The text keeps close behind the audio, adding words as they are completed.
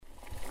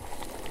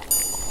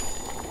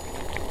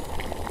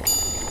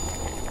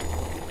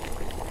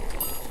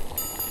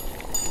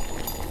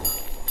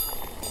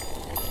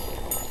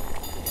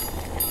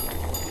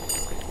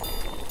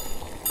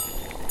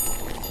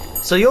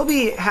So you'll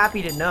be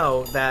happy to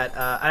know that,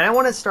 and I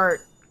want to start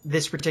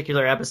this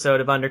particular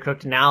episode of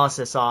Undercooked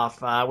Analysis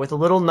off with a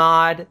little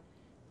nod,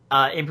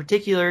 in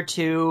particular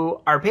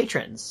to our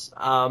patrons.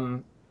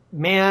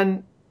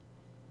 Man,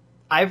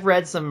 I've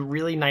read some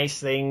really nice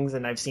things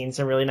and I've seen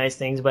some really nice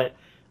things,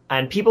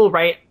 and people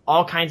write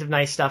all kinds of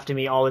nice stuff to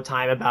me all the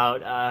time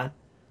about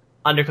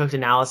Undercooked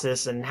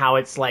Analysis and how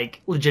it's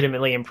like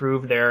legitimately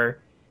improved their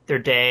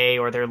day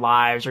or their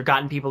lives or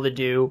gotten people to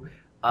do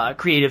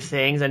creative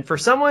things. And for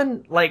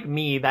someone like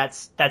me,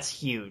 that's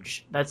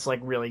huge. That's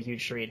like really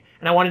huge treat.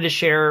 And I wanted to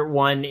share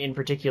one in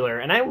particular.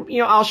 And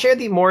I'll share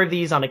more of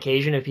these on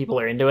occasion if people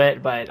are into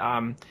it. But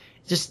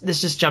this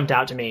just jumped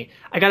out to me.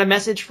 I got a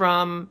message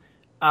from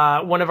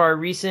one of our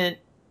recent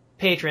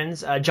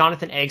patrons,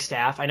 Jonathan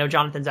Eggstaff. I know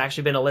Jonathan's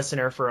actually been a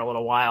listener for a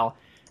little while,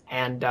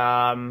 and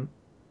I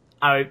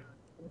hope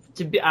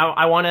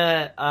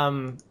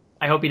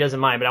he doesn't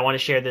mind, but I want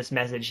to share this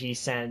message he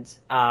sent.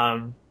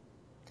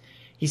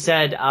 He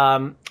said,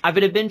 I've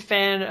been a big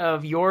fan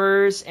of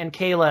yours and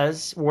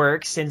Kayla's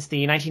work since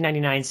the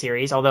 1999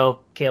 series,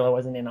 although Kayla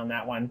wasn't in on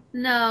that one.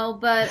 No,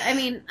 but I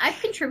mean, I've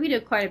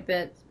contributed quite a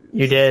bit.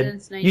 You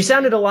did. You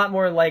sounded a lot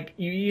more like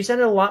you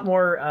sounded a lot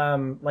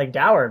more like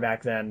Dower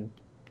back then.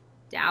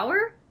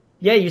 Dower?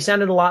 Yeah, you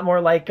sounded a lot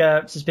more like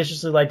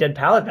suspiciously like Dead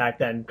Palette back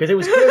then, because it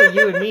was clearly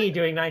you and me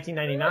doing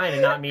 1999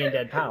 and not me and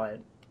Dead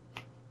Palette.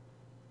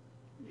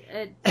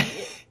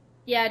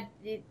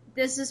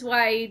 This is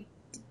why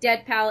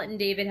Dead Palette and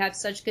David have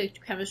such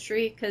good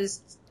chemistry,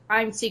 because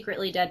I'm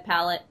secretly Dead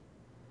Palette.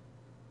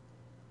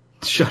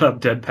 Shut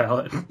up, Dead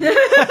Palette.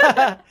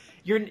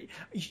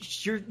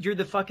 You're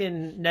the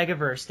fucking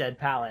Negaverse Dead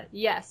Palette.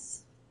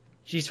 Yes.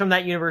 She's from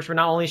that universe where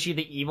not only is she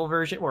the evil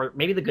version, or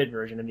maybe the good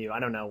version of you,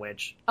 I don't know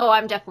which. Oh,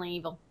 I'm definitely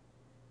evil.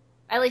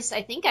 At least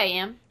I think I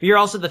am. But you're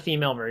also the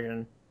female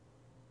version.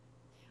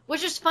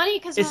 Which is funny,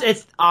 because...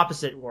 It's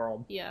opposite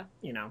world. Yeah.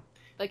 You know.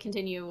 But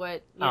continue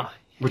what... Yeah. Oh.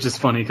 Which is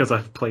funny, because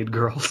I've played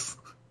girls.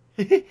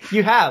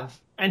 You have.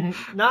 And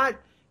not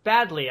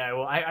badly,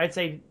 I'd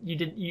say you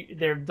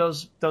did.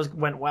 Those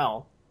went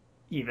well,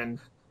 even.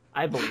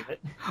 I believe it.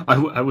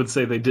 I would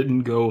say they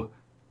didn't go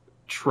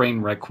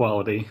train wreck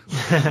quality.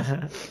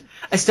 I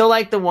still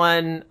like the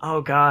one. Oh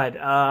God.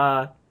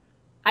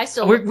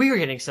 We were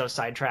getting so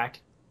sidetracked.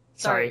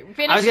 Sorry.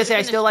 I was gonna say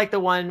I still like the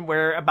one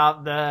where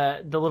about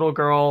the little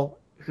girl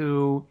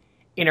who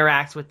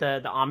interacts with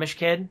the Amish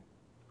kid.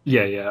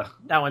 Yeah.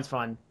 That one's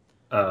fun.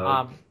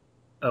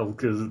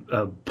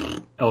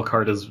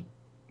 Elkhart is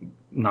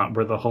not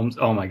where the homes.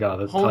 Oh my God,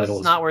 the title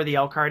is not where the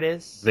Elkhart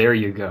is. There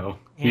you go.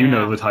 Yeah. You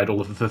know the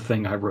title of the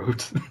thing I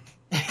wrote.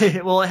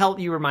 Well, it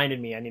helped you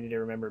reminded me. I needed to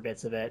remember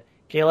bits of it.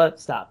 Kayla,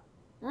 stop.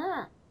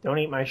 Don't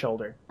eat my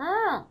shoulder.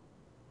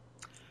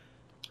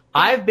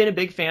 I've been a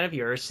big fan of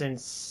yours and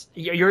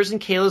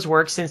Kayla's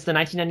work since the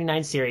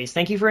 1999 series.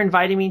 Thank you for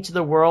inviting me to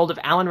the world of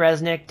Alan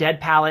Resnick,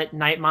 Dead Palette,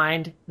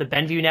 Nightmind, the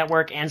Benview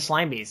Network, and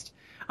Slime Beast.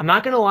 I'm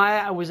not going to lie,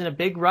 I was in a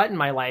big rut in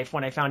my life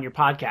when I found your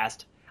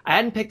podcast. I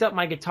hadn't picked up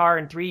my guitar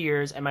in 3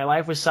 years, and my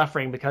life was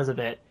suffering because of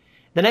it.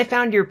 Then I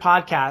found your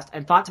podcast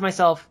and thought to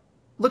myself,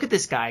 look at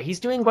this guy.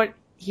 He's doing what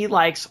he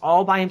likes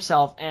all by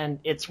himself, and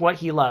it's what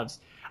he loves.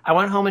 I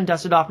went home and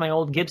dusted off my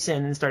old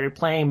Gibson and started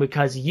playing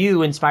because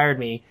you inspired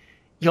me.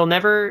 You'll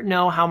never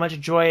know how much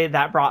joy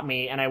that brought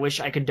me, and I wish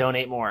I could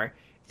donate more.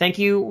 Thank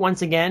you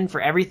once again for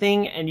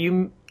everything, and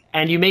you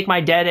make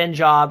my dead-end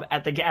job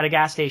at a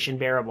gas station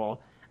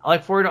bearable. I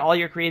look forward to all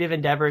your creative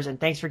endeavors, and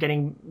thanks for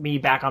getting me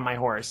back on my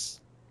horse.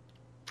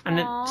 And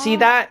then, see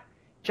that?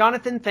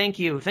 Jonathan, thank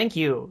you. Thank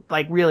you.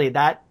 Like, really,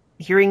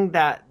 hearing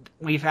that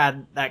we've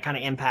had that kind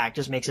of impact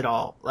just makes it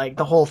all, like,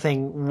 the whole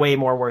thing way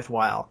more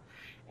worthwhile.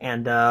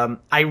 And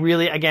I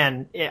really,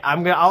 again,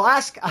 I'm gonna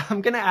ask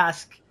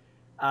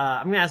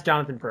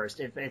Jonathan first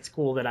if it's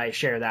cool that I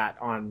share that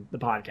on the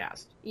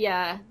podcast.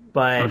 Yeah.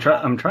 But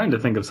I'm trying to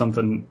think of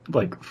something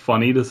like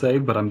funny to say,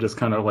 but I'm just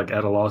kind of like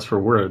at a loss for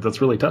words.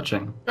 That's really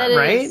touching. That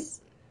right? Is,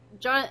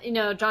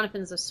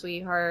 Jonathan's a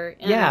sweetheart.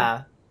 And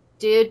yeah.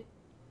 Dude,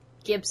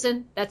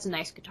 Gibson, that's a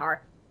nice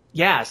guitar.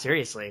 Yeah,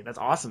 seriously, that's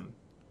awesome.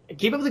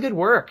 Keep up the good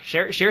work.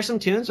 Share some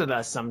tunes with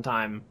us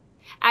sometime.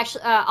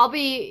 Actually, I'll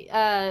be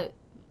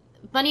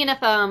funny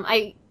enough.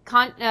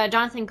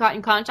 Jonathan got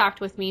in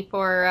contact with me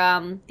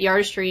for the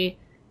artistry,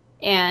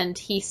 and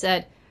he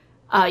said,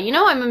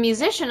 I'm a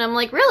musician. I'm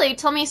like, really?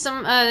 Tell me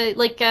some, a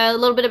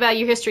little bit about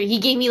your history. He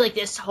gave me, like,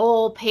 this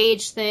whole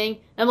page thing.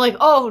 I'm like,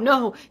 oh,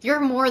 no,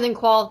 you're more than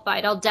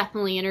qualified. I'll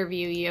definitely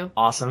interview you.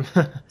 Awesome.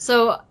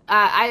 So,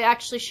 I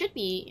actually should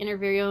be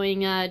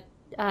interviewing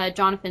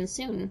Jonathan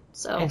soon.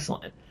 So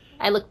excellent.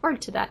 I look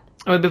forward to that.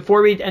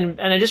 Before we, and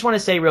I just want to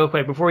say real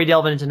quick, before we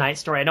delve into tonight's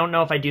story, I don't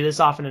know if I do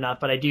this often enough,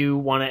 but I do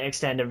want to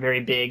extend a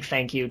very big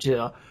thank you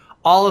to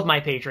all of my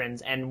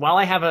patrons. And while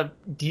I have a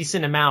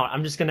decent amount,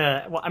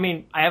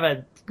 I have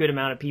a good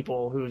amount of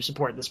people who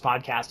support this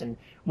podcast. And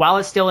while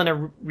it's still in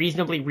a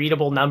reasonably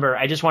readable number,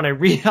 I just want to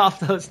read off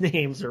those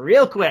names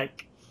real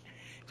quick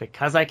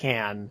because I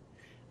can.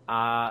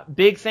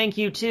 Big thank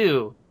you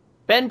to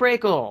Ben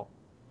Brakel,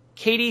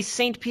 Katie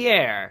St.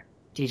 Pierre,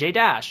 TJ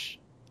Dash,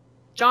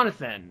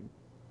 Jonathan,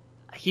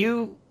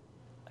 Hugh.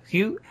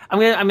 I'm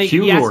gonna.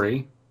 Hugh yes.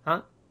 Laurie.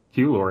 Huh?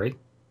 Hugh Laurie.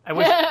 I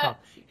wish. Oh,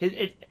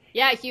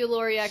 Yeah, Hugh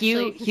Laurie,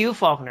 actually. Hugh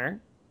Faulkner,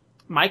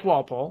 Mike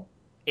Walpole,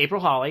 April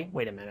Hawley.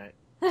 Wait a minute.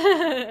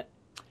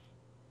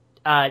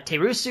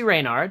 Terusu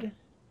Reynard.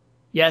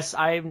 Yes,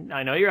 I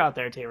know you're out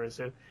there,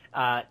 Terusu.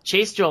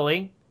 Chase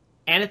Jolie,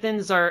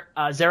 Anathan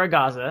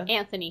Zaragoza.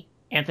 Anthony.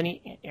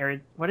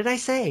 What did I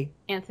say?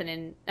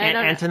 Antonin.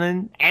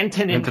 Antonin.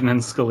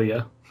 Antonin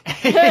Scalia.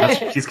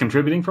 He's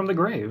contributing from the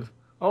grave.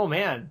 Oh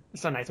man,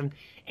 that's so nice.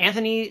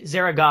 Anthony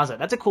Zaragoza.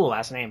 That's a cool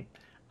last name.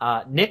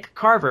 Nick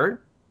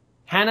Carver,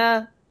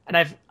 Hannah,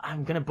 and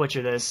I'm gonna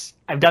butcher this.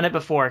 I've done it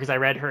before because I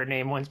read her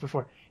name once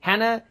before.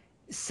 Hannah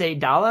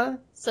Sedalia.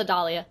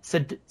 Sedalia.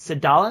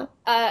 Sedala.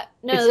 No,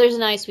 there's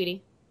an I,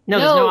 sweetie. No,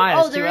 there's no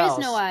I. Oh, there is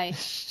no I.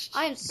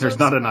 I am so There's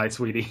not an I,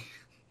 sweetie.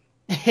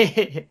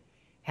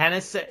 Hannah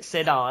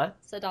Sedala.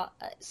 Sedala.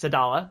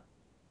 Sedala.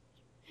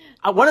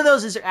 One of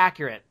those is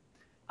accurate.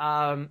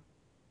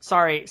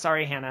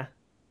 Sorry, Hannah.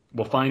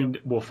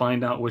 We'll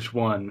find out which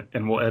one,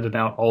 and we'll edit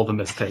out all the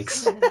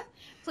mistakes.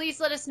 Please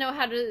let us know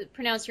how to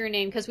pronounce your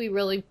name, because we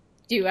really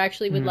do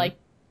actually would like.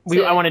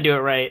 I want to do it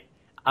right.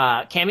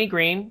 Cammie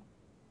Green,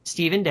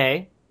 Stephen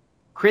Day,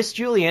 Chris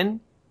Julian,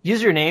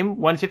 username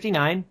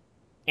 159,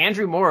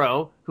 Andrew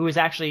Morrow, who has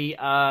actually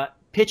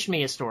pitched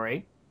me a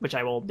story, which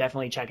I will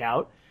definitely check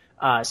out.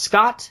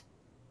 Scott,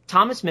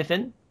 Thomas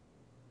Mifflin,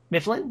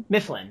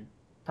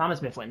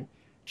 Thomas Mifflin,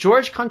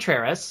 George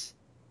Contreras,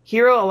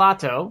 Hiro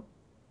Alato,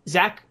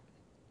 Zach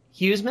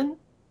Huseman,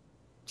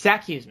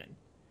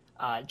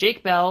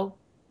 Jake Bell,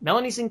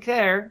 Melanie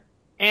Sinclair,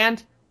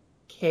 and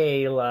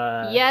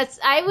Kayla. Yes,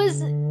 I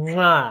was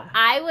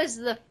Mwah.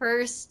 the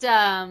first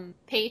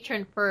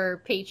patron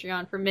for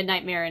Patreon for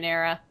Midnight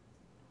Marinara.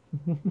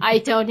 I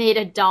donate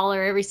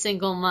 $1 every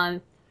single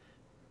month.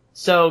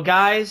 So,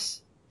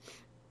 guys,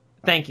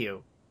 thank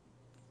you.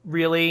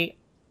 Really,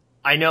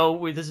 I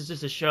know this is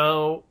just a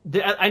show.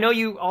 I know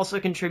you also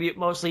contribute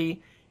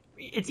mostly.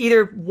 It's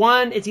either for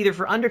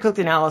Undercooked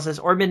Analysis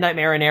or Midnight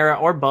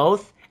Marinara or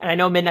both. And I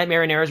know Midnight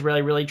Marinara's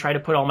really, really try to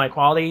put all my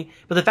quality.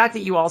 But the fact that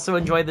you also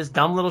enjoy this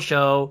dumb little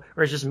show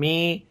where it's just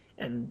me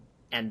and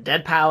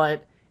Dead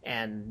Palette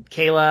and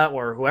Kayla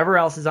or whoever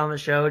else is on the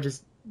show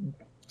just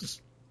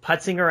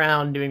putzing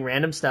around doing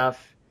random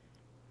stuff.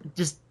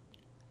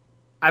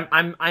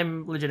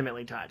 I'm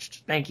legitimately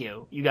touched. Thank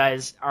you. You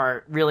guys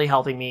are really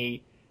helping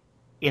me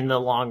in the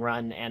long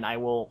run, and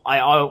I'll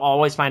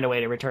always find a way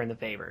to return the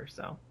favor.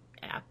 So,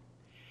 yeah.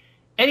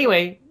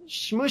 Anyway,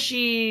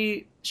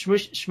 smoosh.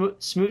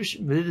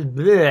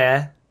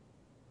 Bleh.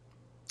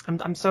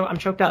 I'm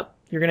choked up.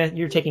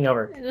 You're taking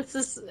over.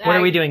 What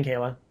are we doing,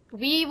 Kayla?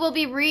 We will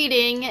be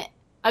reading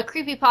a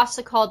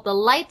creepypasta called The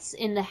Lights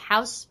in the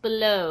House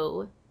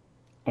Below.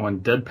 On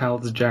Dead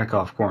Palet's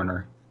Jack-Off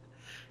Corner.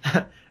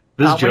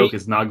 This joke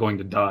is not going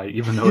to die,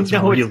 even though it's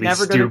really it's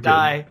never stupid. Gonna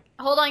die.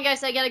 Hold on,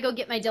 guys. I gotta go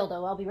get my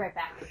dildo. I'll be right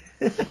back.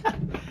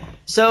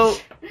 So,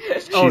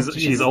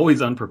 she's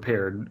always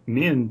unprepared.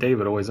 Me and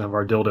David always have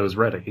our dildos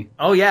ready.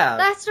 Oh yeah.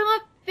 That's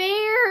not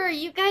fair.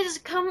 You guys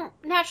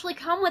naturally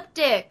come with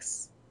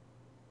dicks.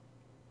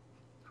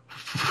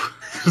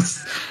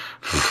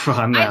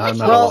 I'm not at a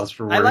loss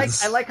for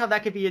words. I like how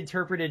that could be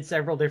interpreted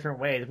several different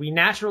ways. We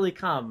naturally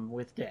come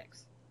with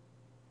dicks.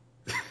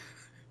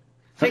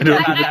 Think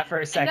about that for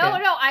a second. No,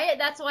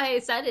 that's why I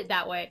said it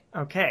that way.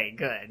 Okay,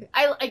 good.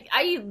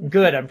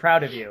 Good, I'm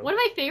proud of you. One of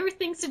my favorite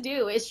things to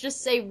do is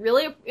just say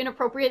really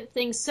inappropriate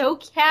things so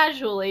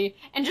casually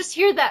and just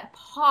hear that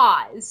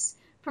pause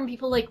from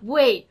people like,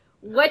 wait,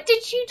 what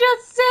did you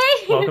just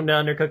say? Welcome to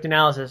Undercooked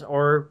Analysis,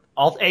 or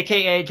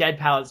aka Dead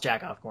Palet's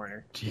Jack-Off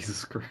Corner.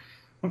 Jesus Christ.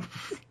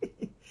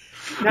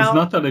 It's Now,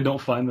 not that I don't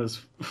find this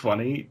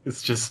funny,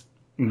 it's just,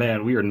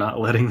 man, we are not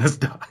letting this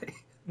die.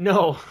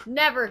 No.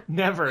 Never.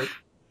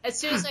 As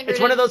soon as I heard it's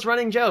one of those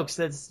running jokes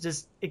that's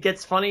just, it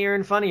gets funnier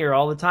and funnier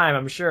all the time,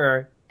 I'm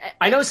sure.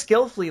 I know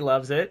Skillfully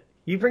loves it.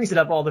 He brings it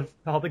up all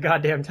the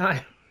goddamn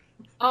time.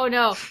 Oh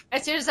no.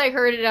 As soon as I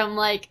heard it, I'm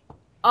like,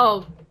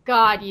 oh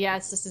god,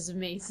 yes, this is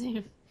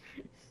amazing.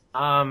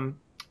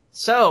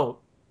 So,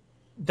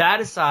 that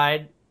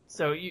aside,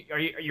 are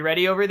you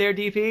ready over there,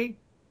 DP?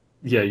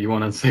 Yeah, you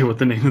want to say what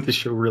the name of the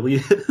show really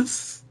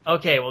is?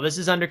 Okay, well, this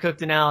is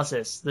Undercooked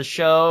Analysis, the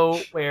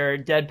show where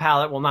Dead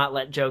Palet will not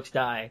let jokes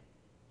die.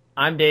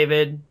 I'm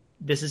David.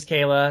 This is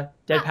Kayla.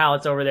 Dead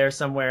Palet's over there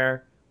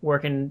somewhere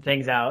working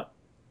things out.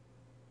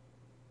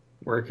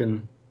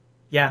 Working.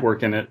 Yeah.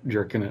 Working it,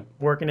 jerking it.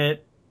 Working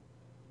it.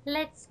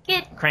 Let's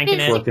get cranking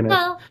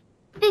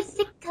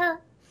physical.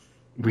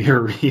 We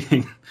are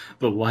reading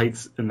The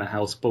Lights in the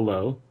House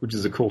Below, which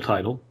is a cool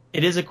title.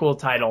 It is a cool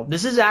title.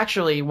 This is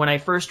actually when I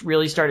first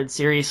really started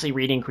seriously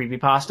reading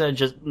creepypasta,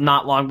 just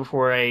not long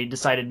before I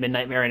decided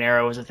Midnight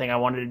Marinara was a thing I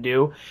wanted to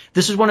do.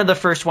 This was one of the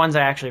first ones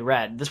I actually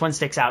read. This one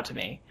sticks out to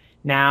me.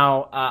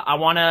 Now,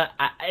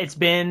 there's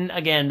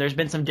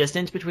been some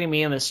distance between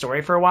me and this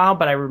story for a while,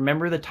 but I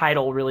remember the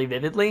title really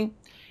vividly,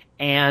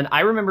 and I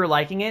remember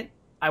liking it.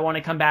 I want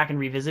to come back and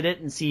revisit it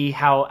and see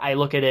how I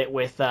look at it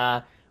with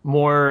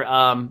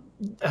more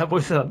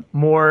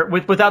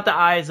without the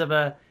eyes of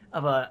a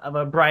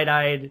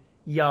bright-eyed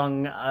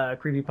young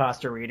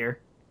creepypasta reader.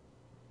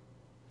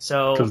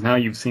 So because now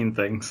you've seen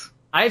things.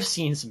 I've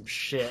seen some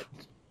shit.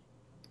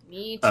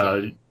 Me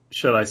too.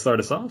 Should I start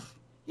us off?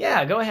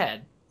 Yeah, go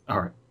ahead. All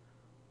right.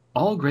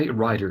 All great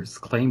writers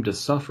claim to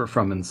suffer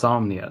from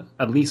insomnia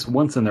at least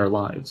once in their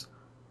lives,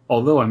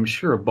 although I'm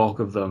sure a bulk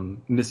of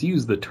them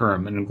misuse the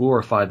term and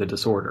glorify the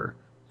disorder.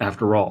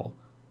 After all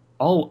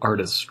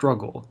artists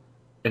struggle,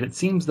 and it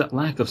seems that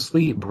lack of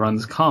sleep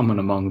runs common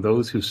among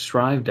those who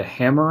strive to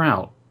hammer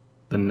out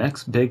the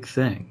next big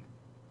thing.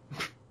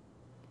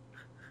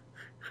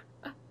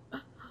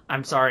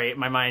 I'm sorry,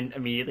 my mind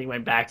immediately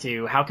went back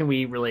to how can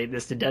we relate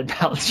this to Dead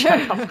Palace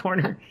Chekhov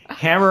Corner?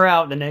 Hammer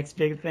out the next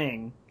big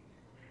thing.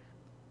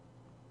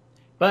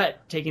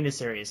 But, taking this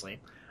seriously,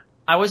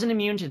 I wasn't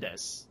immune to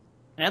this.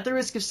 And at the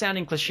risk of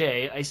sounding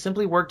cliche, I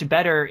simply worked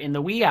better in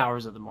the wee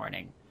hours of the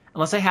morning,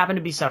 unless I happened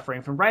to be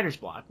suffering from writer's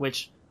block,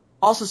 which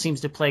also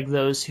seems to plague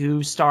those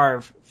who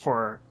starve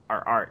for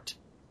our art.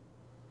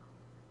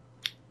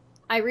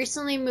 I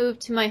recently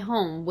moved to my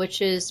home, which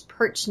is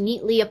perched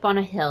neatly up on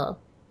a hill.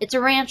 It's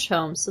a ranch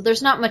home, so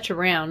there's not much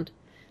around.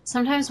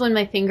 Sometimes when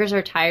my fingers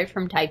are tired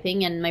from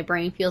typing and my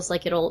brain feels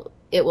like it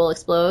will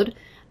explode,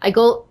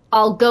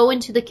 I'll go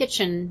into the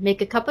kitchen,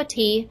 make a cup of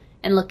tea,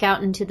 and look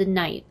out into the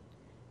night.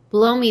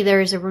 Below me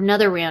there is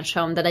another ranch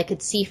home that I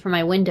could see from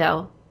my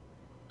window,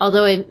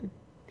 although it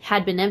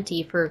had been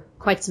empty for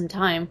quite some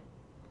time.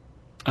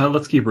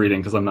 Let's keep reading,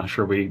 because I'm not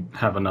sure we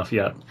have enough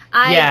yet.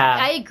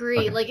 I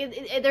agree. Okay.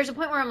 Like, there's a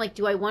point where I'm like,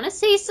 do I want to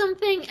say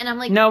something? And I'm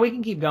like... No, we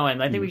can keep going.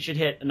 I think we should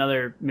hit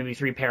another maybe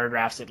 3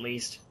 paragraphs at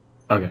least.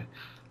 Okay.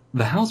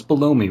 The house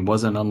below me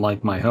wasn't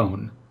unlike my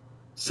own.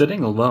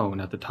 Sitting alone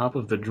at the top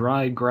of the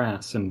dry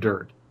grass and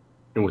dirt,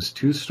 it was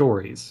 2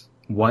 stories,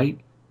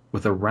 white,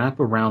 with a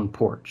wrap-around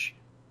porch.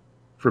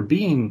 For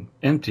being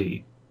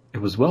empty,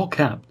 it was well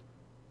kept,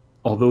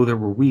 although there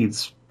were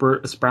weeds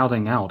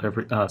sprouting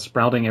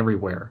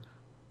everywhere.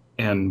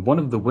 And one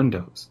of the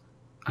windows,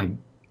 I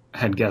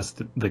had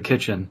guessed the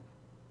kitchen,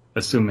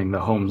 assuming the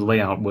home's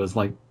layout was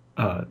like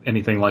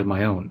anything like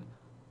my own,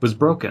 was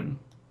broken.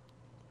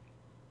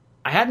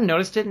 I hadn't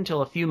noticed it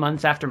until a few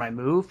months after my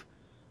move,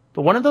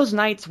 but one of those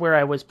nights where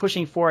I was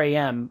pushing 4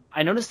 a.m.,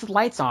 I noticed the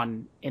lights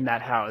on in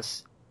that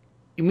house.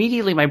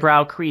 Immediately my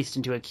brow creased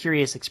into a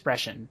curious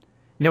expression,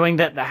 knowing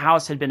that the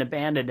house had been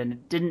abandoned and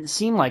it didn't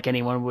seem like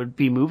anyone would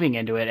be moving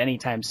into it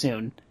anytime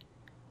soon.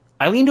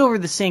 I leaned over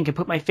the sink and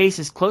put my face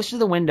as close to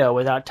the window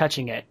without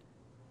touching it,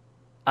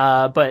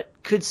 but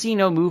could see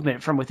no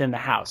movement from within the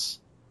house.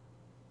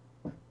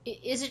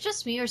 Is it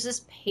just me, or is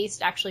this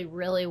paced actually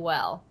really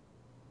well?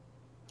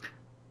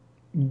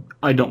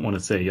 I don't want to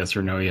say yes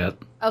or no yet.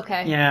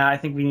 Okay. Yeah, I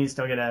think we need to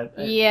still get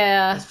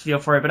a feel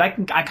for it, but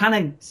I kind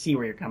of see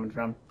where you're coming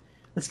from.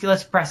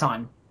 Let's press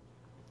on.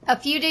 A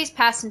few days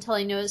passed until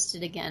I noticed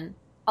it again.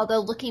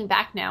 Although looking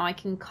back now, I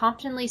can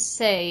confidently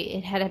say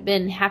it had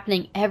been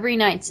happening every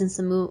night since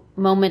the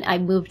moment I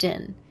moved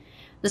in.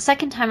 The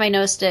second time I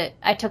noticed it,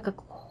 I took a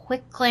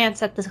quick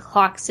glance at the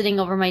clock sitting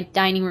over my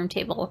dining room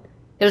table.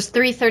 It was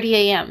 3:30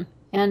 a.m.,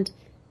 and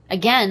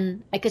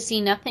again, I could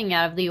see nothing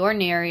out of the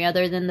ordinary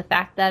other than the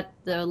fact that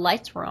the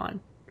lights were on.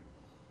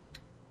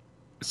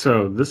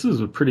 So this is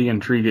a pretty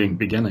intriguing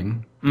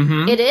beginning.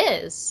 Mm-hmm. It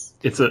is.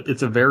 It's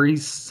a very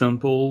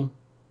simple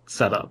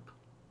setup.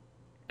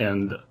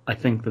 And I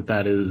think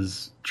that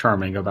is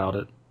charming about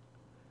it.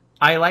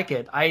 I like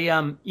it.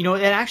 And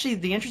actually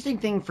the interesting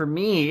thing for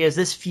me is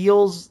this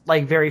feels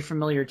like very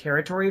familiar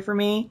territory for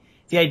me.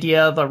 The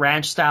idea of a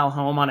ranch-style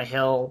home on a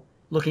hill,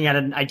 looking at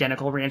an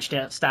identical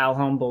ranch-style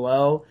home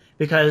below.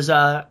 Because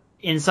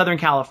in Southern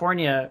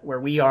California, where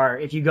we are,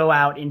 if you go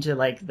out into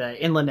like the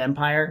Inland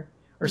Empire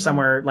or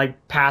somewhere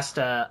like past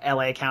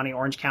LA County,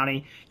 Orange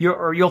County,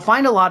 you'll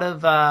find a lot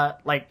of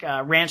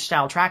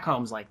ranch-style tract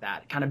homes like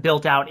that, kind of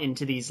built out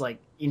into these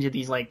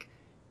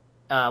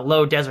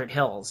low desert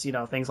hills,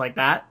 things like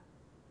that.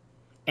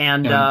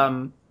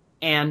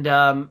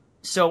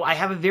 So I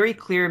have a very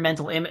clear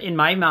in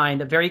my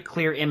mind, a very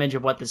clear image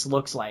of what this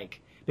looks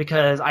like,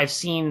 because I've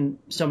seen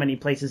so many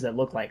places that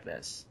look like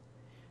this.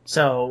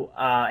 So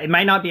it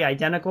might not be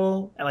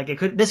identical,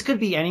 this could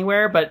be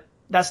anywhere, but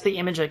that's the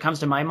image that comes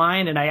to my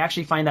mind, and I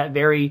actually find that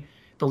very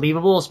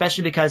believable,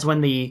 especially because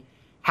when the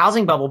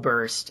housing bubble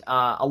burst,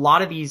 a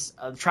lot of these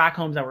tract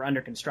homes that were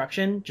under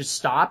construction just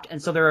stopped,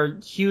 and so there are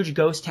huge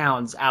ghost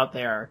towns out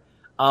there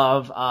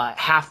of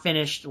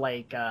half-finished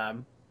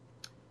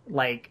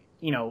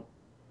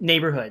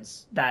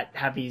neighborhoods that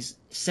have these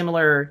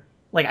similar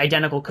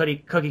identical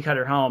cookie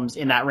cutter homes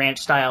in that ranch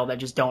style that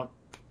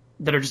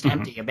are just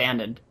empty,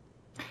 abandoned.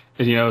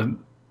 And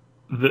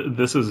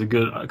this is a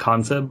good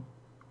concept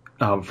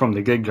from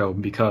the get-go,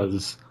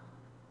 because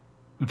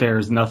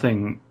there's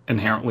nothing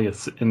inherently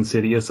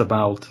insidious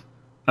about...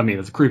 I mean,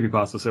 it's a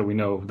creepypasta, so we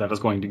know that it's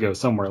going to go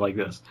somewhere like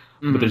this.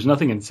 Mm-hmm. But there's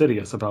nothing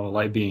insidious about a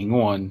light being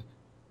on,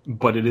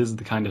 but it is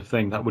the kind of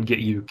thing that would get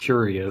you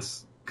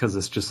curious, because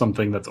it's just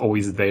something that's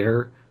always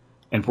there.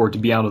 And for it to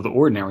be out of the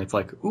ordinary, it's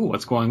like, ooh,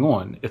 what's going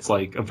on? It's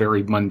like a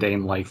very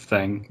mundane life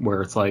thing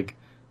where it's like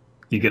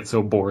you get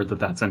so bored that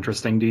that's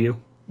interesting to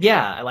you.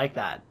 Yeah, I like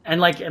that. And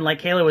like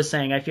Kayla was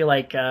saying, I feel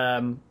like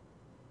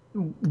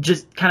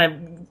just kind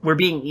of we're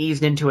being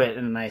eased into it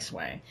in a nice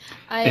way.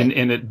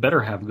 And it better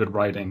have good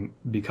writing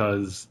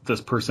because this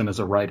person is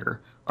a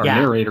writer. Our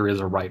narrator is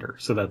a writer,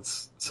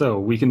 so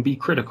we can be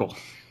critical.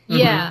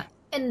 Yeah,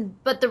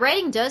 but the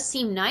writing does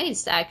seem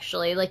nice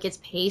actually. Like it's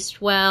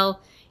paced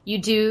well.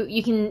 You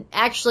can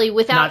actually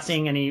without not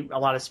seeing a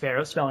lot of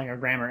spelling or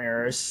grammar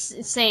errors.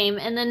 Same,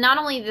 and then not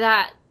only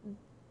that,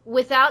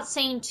 without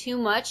saying too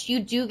much, you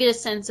do get a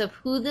sense of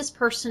who this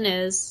person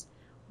is,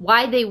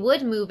 why they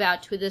would move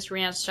out to this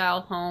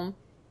ranch-style home,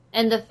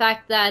 and the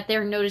fact that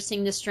they're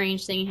noticing this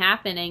strange thing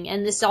happening,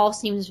 and this all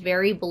seems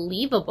very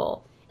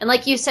believable. And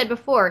like you said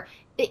before,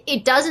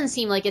 it doesn't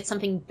seem like it's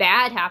something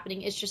bad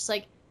happening. It's just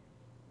like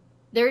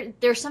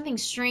there's something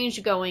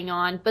strange going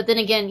on. But then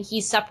again,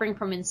 he's suffering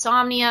from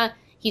insomnia.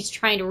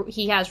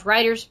 He has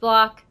writer's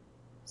block.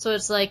 So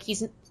it's like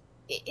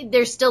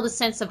there's still the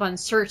sense of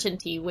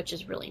uncertainty, which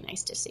is really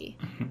nice to see.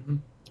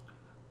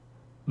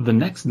 The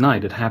next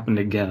night it happened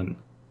again.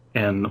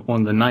 And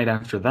on the night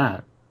after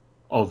that,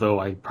 although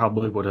I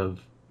probably would have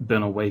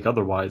been awake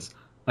otherwise,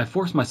 I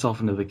forced myself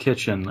into the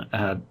kitchen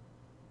at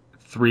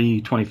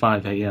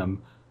 3:25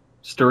 a.m.,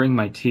 stirring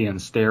my tea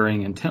and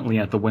staring intently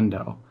at the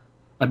window.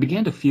 I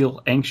began to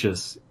feel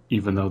anxious,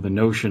 even though the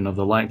notion of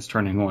the lights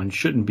turning on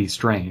shouldn't be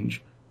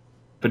strange.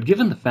 But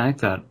given the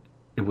fact that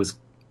it was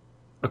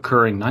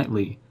occurring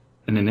nightly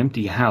in an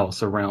empty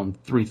house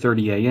around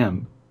 3:30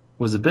 a.m.,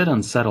 was a bit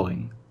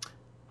unsettling.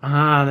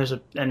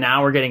 And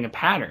now we're getting a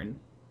pattern.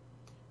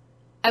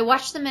 I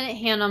watched the minute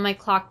hand on my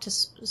clock to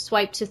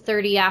swipe to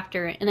 30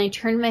 after, and I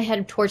turned my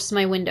head towards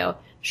my window.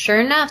 Sure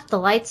enough, the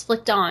lights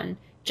flicked on,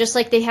 just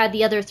like they had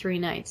the other 3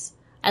 nights.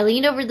 I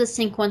leaned over the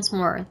sink once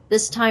more,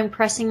 this time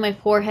pressing my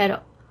forehead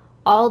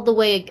all the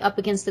way up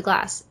against the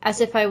glass, as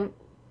if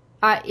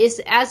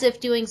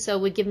doing so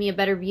would give me a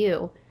better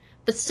view,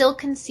 but still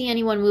couldn't see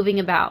anyone moving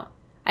about.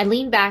 I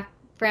leaned back,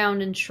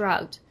 frowned, and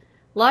shrugged.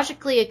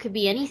 Logically, it could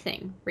be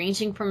anything,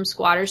 ranging from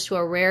squatters to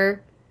a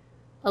rare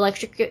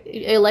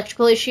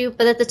electrical issue,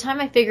 but at the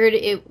time I figured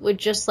I would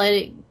just let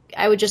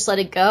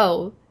it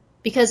go,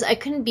 because I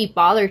couldn't be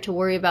bothered to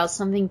worry about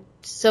something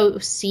so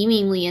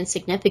seemingly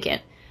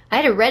insignificant. I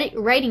had a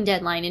writing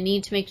deadline and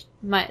needed to make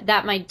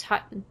that my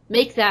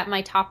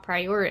top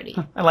priority.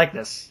 I like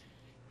this.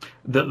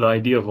 The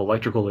idea of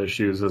electrical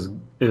issues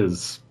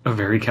is a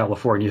very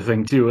California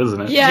thing too,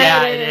 isn't it?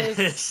 Yeah, it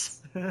is.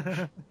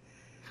 The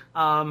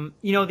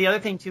other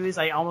thing too is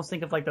I almost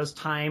think of like those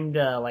timed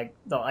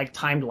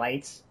timed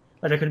lights.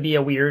 Like there could be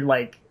a weird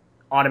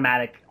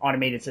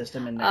automated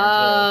system in there.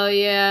 Oh too.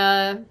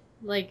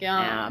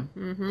 Yeah.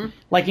 Mm-hmm.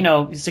 Like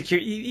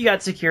you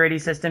got security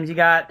systems. You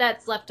got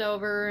that's left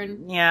over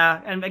and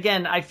and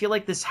again, I feel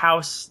like the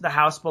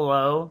house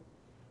below,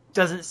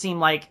 doesn't seem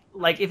like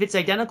if it's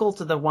identical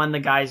to the one the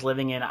guy's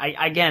living in.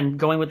 Again,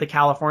 going with the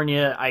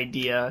California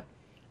idea,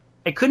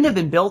 it couldn't have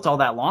been built all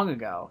that long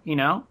ago.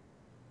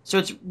 So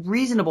it's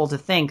reasonable to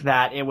think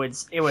that it would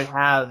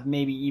have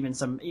maybe even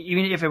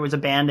if it was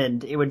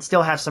abandoned, it would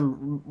still have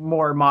some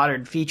more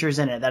modern features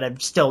in it that have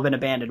still been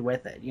abandoned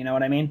with it. You know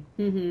what I mean?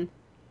 Mm-hmm.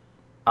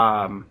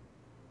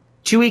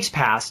 2 weeks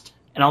passed,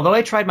 and although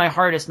I tried my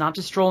hardest not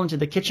to stroll into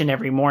the kitchen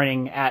every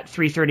morning at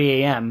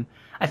 3:30 a.m.,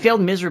 I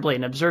failed miserably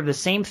and observed the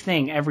same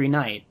thing every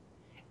night.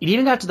 It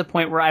even got to the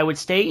point where I would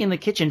stay in the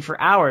kitchen for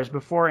hours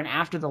before and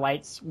after the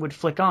lights would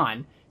flick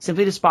on,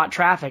 simply to spot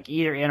traffic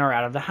either in or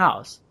out of the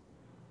house.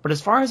 But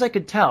as far as I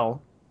could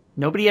tell,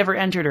 nobody ever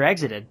entered or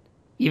exited,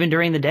 even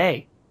during the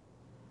day.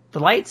 The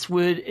lights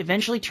would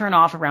eventually turn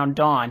off around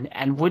dawn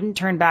and wouldn't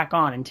turn back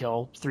on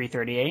until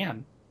 3:30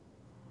 a.m.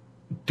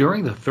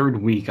 During the 3rd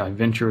week, I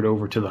ventured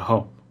over to the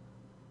home,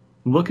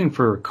 looking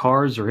for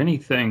cars or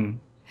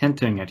anything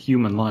hinting at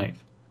human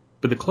life,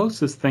 but the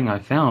closest thing I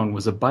found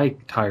was a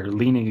bike tire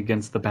leaning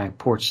against the back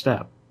porch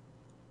step.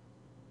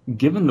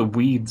 Given the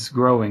weeds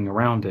growing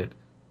around it,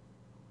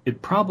 it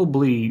had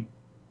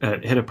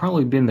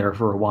probably been there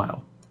for a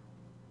while.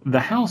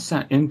 The house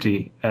sat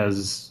empty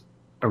as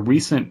a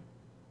recent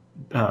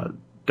dug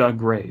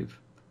grave,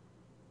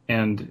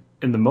 and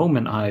in the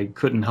moment I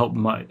couldn't help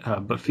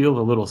but feel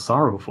a little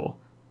sorrowful.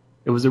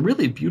 It was a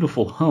really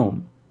beautiful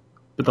home,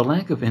 but the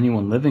lack of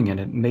anyone living in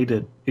it made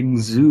it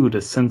exude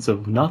a sense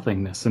of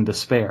nothingness and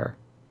despair.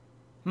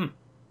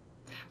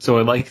 So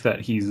I like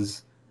that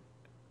he's,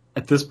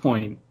 at this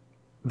point,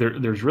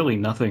 there's really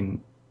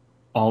nothing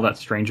all that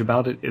strange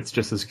about it. It's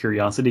just his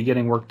curiosity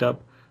getting worked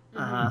up.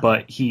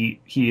 But he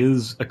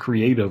is a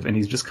creative, and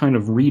he's just kind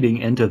of reading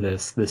into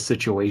this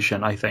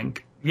situation, I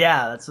think.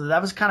 Yeah,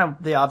 that was kind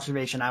of the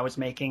observation I was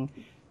making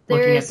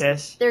looking at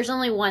this. There's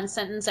only one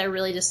sentence I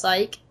really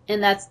dislike,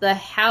 and that's the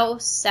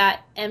house sat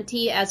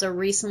empty as a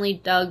recently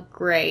dug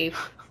grave.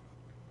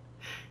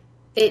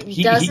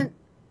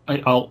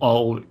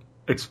 I'll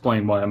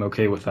explain why I'm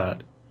okay with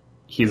that.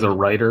 He's a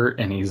writer,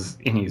 and he's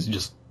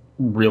just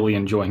really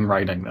enjoying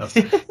writing this.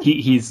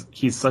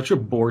 He's such a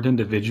bored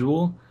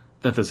individual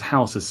that this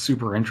house is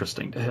super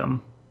interesting to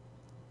him.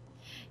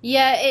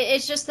 Yeah,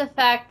 it's just the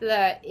fact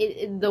that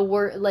the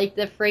word, like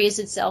the phrase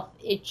itself,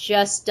 it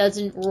just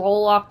doesn't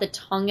roll off the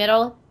tongue at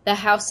all. The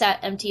house sat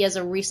empty as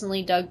a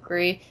recently dug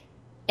grave.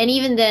 And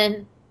even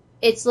then,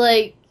 it's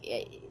like,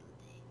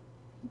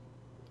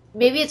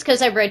 maybe it's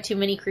because I've read too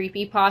many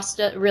really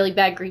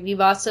bad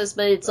creepypastas,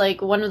 but it's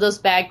like one of those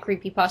bad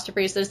creepypasta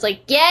phrases that's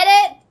like, get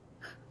it?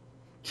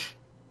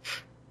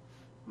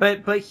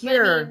 But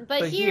here,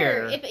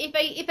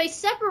 if I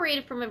separate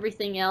it from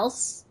everything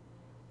else,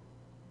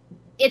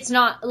 it's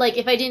not like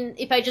if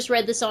I just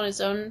read this on its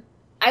own,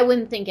 I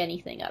wouldn't think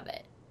anything of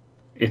it.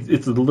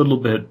 It's a little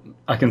bit,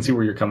 I can see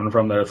where you're coming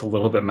from there. It's a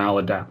little bit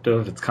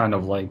maladaptive. It's kind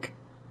of like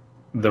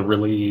the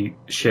really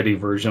shitty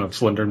version of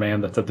Slender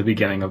Man that's at the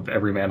beginning of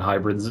Everyman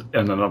Hybrids,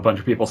 and then a bunch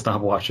of people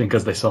stop watching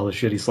because they saw the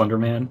shitty Slender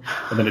Man,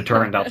 and then it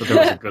turned out that there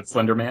was a good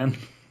Slender Man.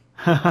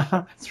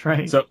 That's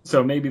right.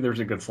 So maybe there's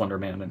a good Slender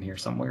Man in here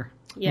somewhere.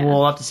 Yeah.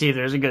 We'll have to see if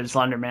there's a good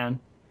Slender Man.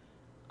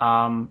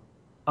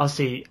 I'll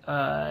see.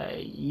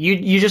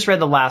 You just read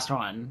the last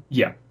one.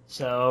 Yeah.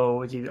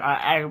 So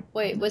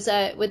Wait, would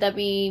that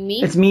be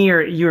me? It's me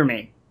or you or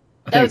me.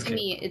 That would be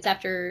me.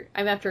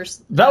 I'm after.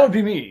 That would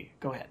be me.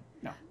 Go ahead.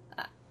 No.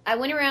 I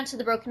went around to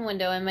the broken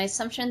window, and my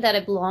assumption that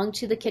it belonged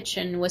to the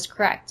kitchen was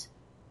correct.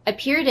 I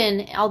peered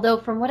in, although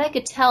from what I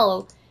could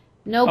tell,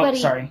 nobody.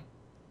 Oh, sorry.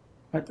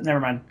 Never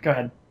mind. Go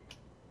ahead.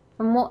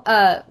 From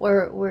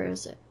where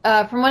is it?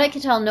 From what I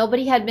could tell,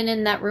 nobody had been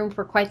in that room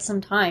for quite some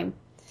time.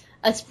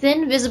 A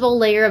thin, visible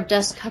layer of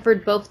dust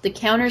covered both the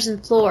counters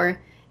and floor,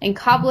 and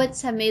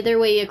cobwebs had made their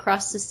way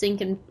across the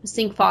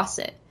sink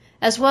faucet,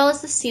 as well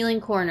as the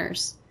ceiling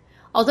corners.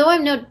 Although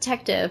I'm no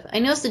detective, I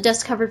noticed the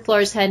dust-covered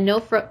floors had no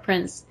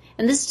footprints,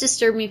 and this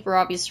disturbed me for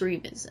obvious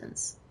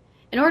reasons.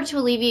 In order to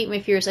alleviate my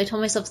fears, I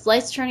told myself the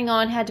lights turning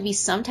on had to be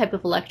some type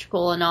of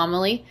electrical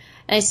anomaly,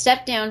 and I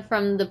stepped down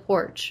from the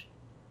porch.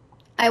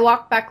 I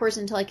walked backwards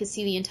until I could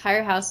see the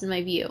entire house in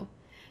my view,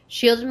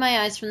 shielded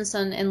my eyes from the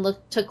sun, and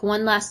took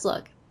one last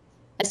look.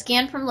 I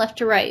scanned from left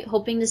to right,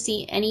 hoping to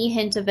see any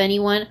hint of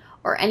anyone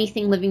or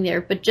anything living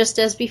there, but just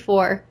as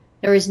before,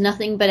 there was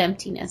nothing but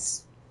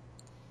emptiness.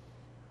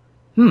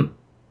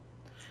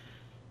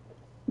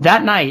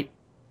 That night,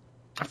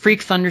 a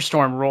freak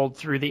thunderstorm rolled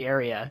through the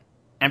area,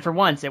 and for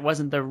once it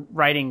wasn't the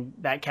writing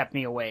that kept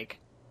me awake.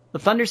 The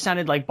thunder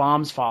sounded like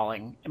bombs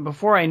falling, and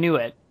before I knew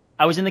it,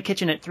 I was in the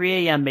kitchen at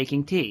 3 a.m.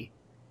 making tea.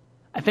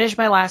 I finished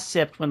my last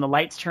sip when the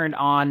lights turned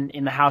on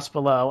in the house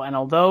below, and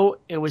although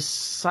it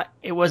was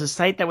a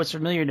sight that was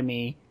familiar to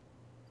me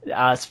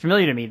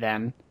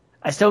then,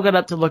 I still got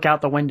up to look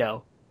out the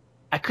window.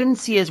 I couldn't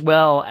see as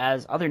well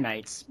as other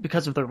nights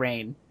because of the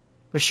rain,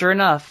 but sure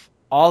enough,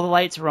 all the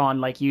lights were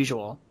on like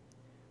usual.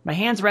 My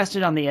hands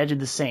rested on the edge of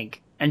the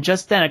sink, and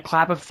just then a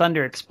clap of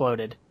thunder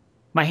exploded.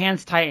 My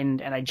hands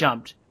tightened and I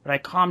jumped, but I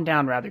calmed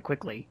down rather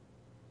quickly.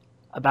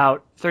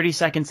 About 30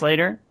 seconds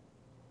later,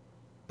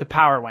 the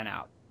power went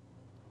out.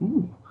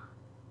 Ooh.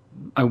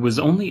 I was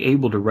only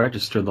able to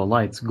register the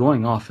lights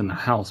going off in the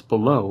house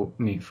below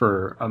me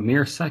for a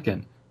mere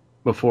second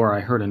before I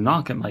heard a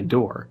knock at my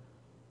door.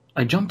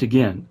 I jumped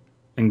again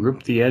and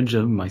gripped the edge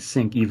of my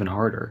sink even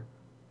harder.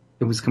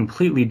 It was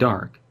completely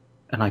dark,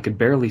 and I could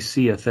barely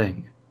see a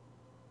thing.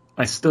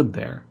 I stood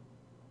there,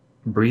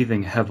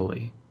 breathing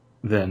heavily,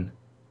 then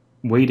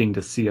waiting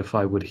to see if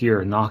I would hear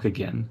a knock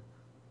again.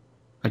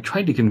 I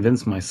tried to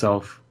convince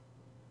myself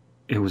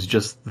it was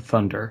just the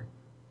thunder.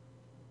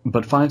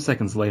 But 5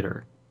 seconds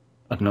later,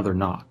 another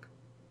knock.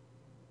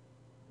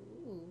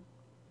 Ooh.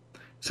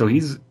 So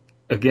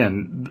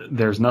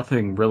there's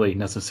nothing really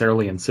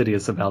necessarily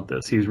insidious about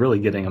this. He's really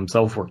getting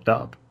himself worked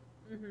up.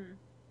 Mm-hmm.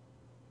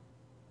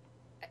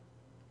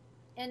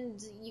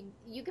 And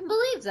you can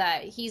believe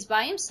that. He's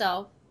by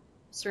himself,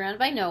 surrounded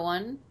by no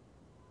one,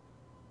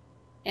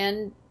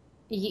 and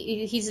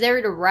he's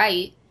there to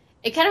write.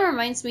 It kind of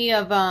reminds me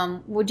of,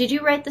 did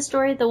you write the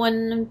story, the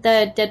one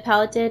that Dead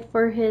Palette did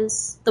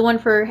the one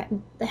for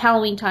the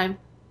Halloween time?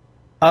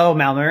 Oh,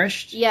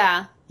 Malnourished?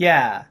 Yeah.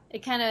 Yeah.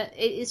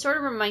 It sort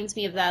of reminds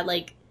me of that,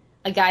 like,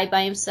 a guy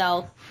by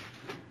himself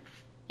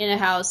in a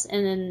house,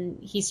 and then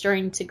he's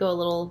starting to go a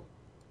little...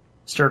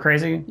 Stir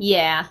crazy?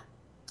 Yeah.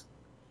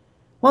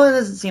 Well, it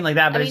doesn't seem like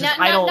that, but I mean, it's just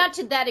idle. not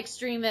to that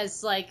extreme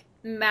as, like,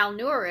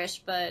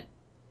 malnourished, but...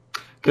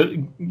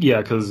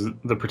 Yeah, because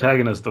the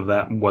protagonist of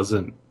that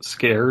wasn't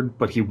scared,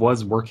 but he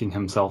was working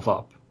himself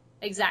up.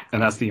 Exactly.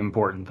 And that's the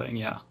important thing,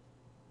 yeah.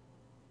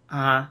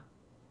 Uh-huh.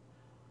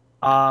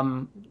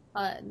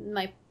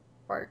 My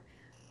part.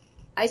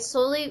 I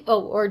slowly...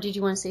 Oh, or did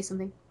you want to say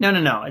something?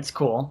 No. It's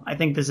cool. I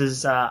think this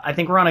is... I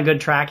think we're on a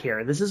good track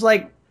here. This is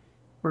like...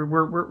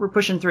 We're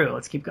pushing through.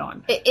 Let's keep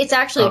going. It's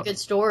actually a good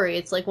story.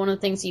 It's like one of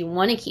the things you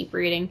want to keep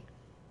reading.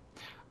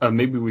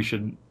 Maybe we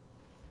should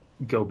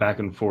go back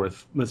and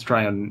forth. Let's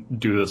try and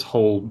do this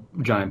whole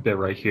giant bit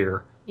right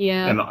here.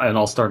 Yeah. And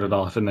I'll start it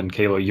off, and then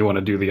Kayla, you want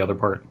to do the other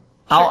part?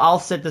 I'll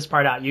sit this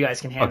part out. You guys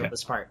can handle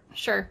this part.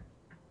 Sure.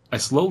 I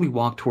slowly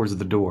walked towards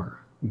the door,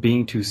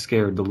 being too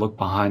scared to look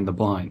behind the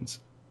blinds.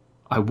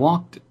 I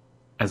walked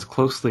as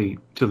closely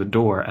to the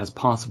door as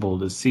possible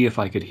to see if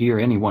I could hear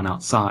anyone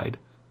outside.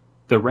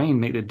 The rain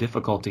made it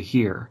difficult to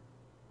hear,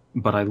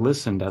 but I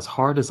listened as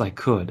hard as I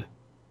could.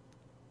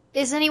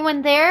 Is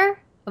anyone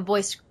there? A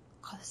voice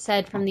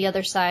said from the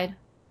other side.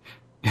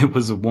 It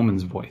was a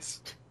woman's voice.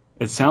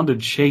 It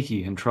sounded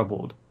shaky and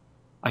troubled.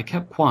 I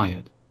kept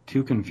quiet,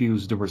 too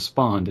confused to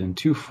respond and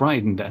too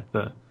frightened at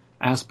the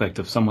aspect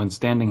of someone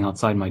standing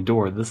outside my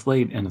door this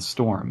late in a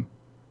storm.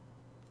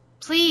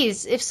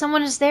 Please, if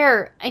someone is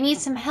there, I need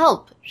some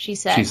help, she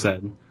said. She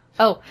said.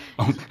 Oh.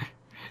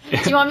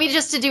 Do you want me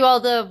just to do all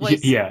the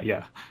voice?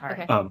 Yeah.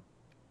 Okay.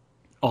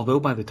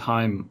 Although by the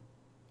time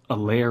a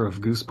layer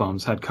of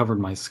goosebumps had covered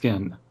my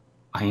skin,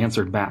 I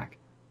answered back.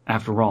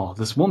 After all,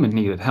 this woman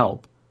needed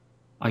help.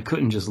 I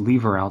couldn't just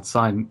leave her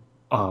outside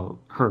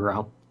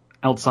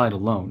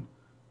alone.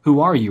 Who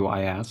are you?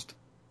 I asked.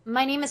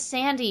 My name is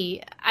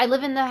Sandy. I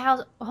live in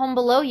the home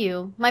below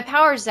you. My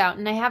power's out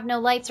and I have no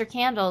lights or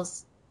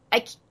candles.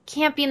 I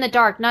can't be in the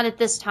dark, not at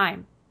this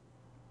time.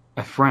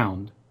 I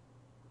frowned.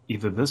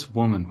 Either this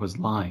woman was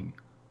lying,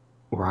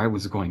 or I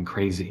was going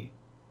crazy.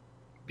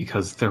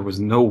 Because there was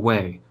no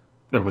way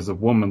there was a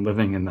woman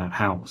living in that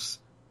house.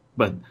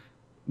 But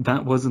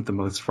that wasn't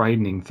the most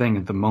frightening thing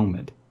at the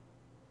moment.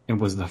 It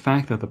was the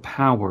fact that the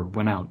power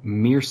went out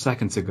mere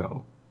seconds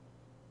ago,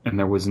 and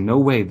there was no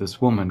way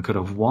this woman could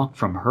have walked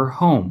from her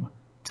home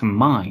to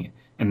mine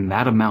in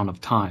that amount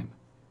of time.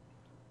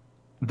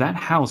 That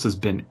house has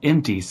been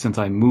empty since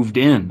I moved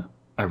in,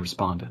 I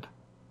responded.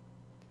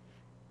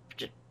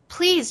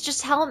 Please,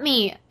 just help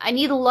me. I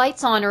need the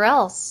lights on or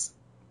else.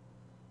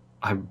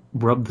 I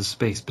rubbed the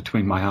space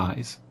between my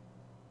eyes.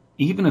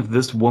 Even if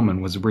this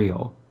woman was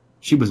real,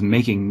 she was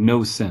making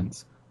no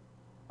sense.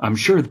 I'm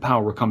sure the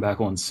power will come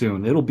back on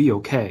soon. It'll be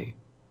okay,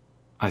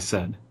 I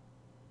said.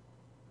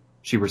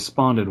 She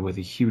responded with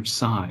a huge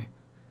sigh,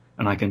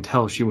 and I can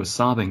tell she was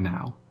sobbing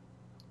now.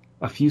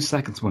 A few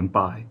seconds went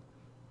by.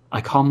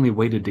 I calmly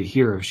waited to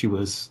hear if she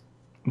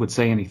would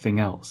say anything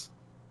else.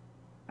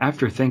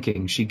 After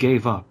thinking, she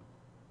gave up,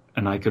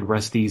 and I could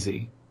rest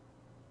easy.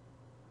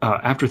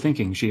 After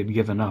thinking she had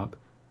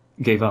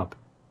gave up,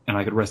 and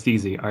I could rest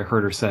easy, I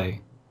heard her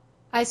say,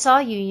 I saw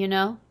you, you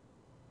know.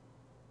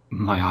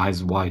 My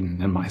eyes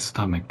widened and my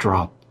stomach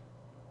dropped.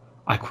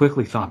 I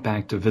quickly thought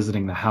back to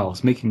visiting the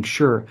house, making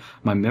sure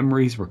my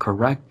memories were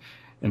correct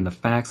and the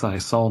facts that I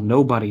saw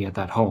nobody at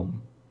that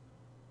home.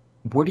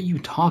 What are you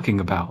talking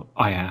about?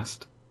 I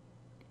asked.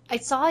 I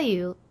saw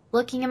you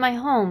looking in my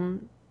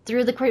home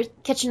through the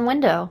kitchen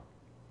window.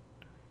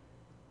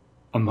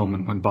 A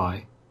moment went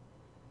by.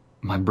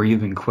 My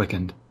breathing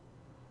quickened.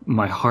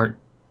 My heart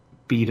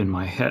beat in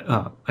my head.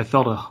 I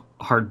felt a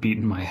heartbeat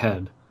in my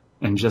head,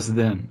 and just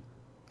then,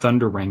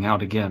 thunder rang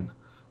out again.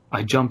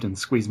 I jumped and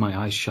squeezed my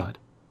eyes shut.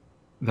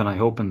 Then I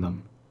opened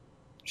them.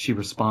 She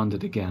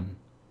responded again.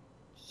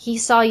 He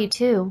saw you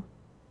too.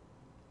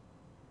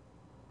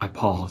 I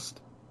paused,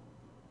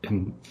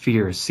 and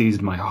fear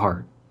seized my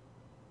heart.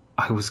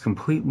 I was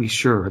completely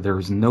sure there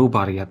was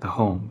nobody at the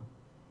home,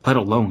 let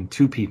alone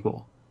two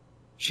people.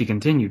 She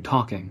continued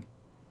talking.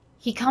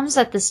 He comes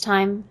at this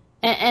time,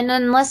 and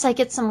unless I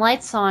get some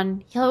lights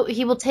on,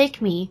 he will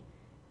take me.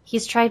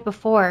 He's tried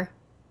before.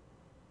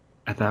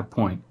 At that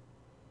point,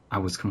 I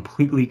was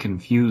completely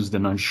confused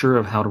and unsure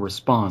of how to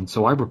respond,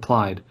 so I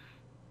replied,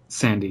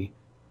 Sandy,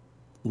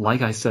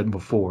 like I said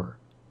before,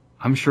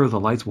 I'm sure the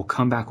lights will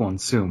come back on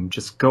soon.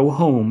 Just go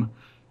home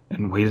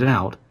and wait it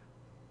out.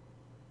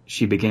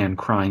 She began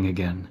crying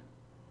again.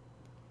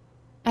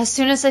 As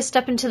soon as I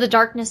step into the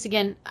darkness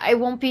again, I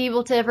won't be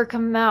able to ever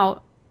come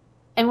out.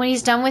 And when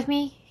he's done with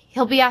me,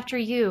 he'll be after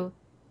you.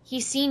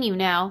 He's seen you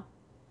now.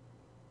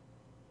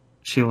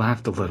 She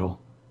laughed a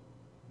little,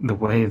 the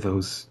way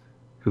those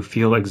who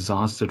feel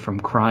exhausted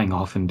from crying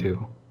often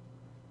do.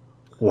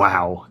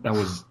 Wow,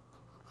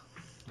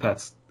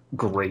 that's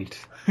great.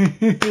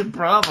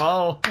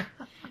 Bravo.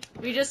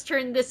 We just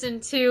turned this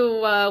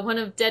into one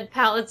of Dead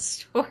Pallet's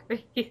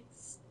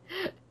stories.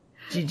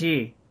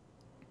 GG.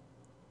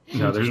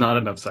 No, there's not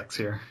enough sex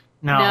here.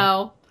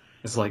 No.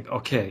 It's like,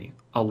 okay,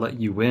 I'll let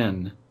you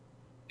in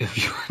if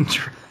you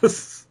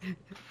undress.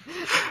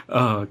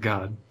 Oh,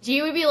 God.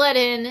 G would be let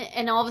in,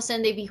 and all of a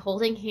sudden they'd be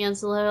holding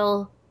hands a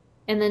little,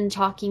 and then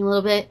talking a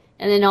little bit,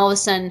 and then all of a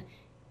sudden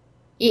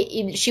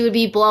she would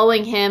be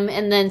blowing him,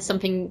 and then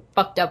something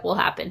fucked up will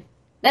happen.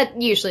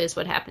 That usually is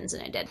what happens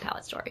in a Dead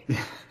Pallet story.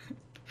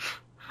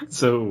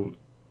 So,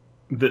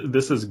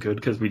 this is good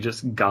because we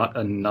just got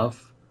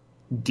enough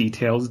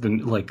details,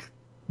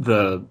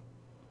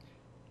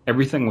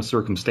 everything was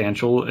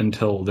circumstantial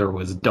until there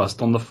was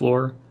dust on the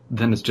floor.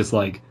 Then it's just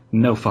like,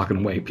 no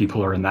fucking way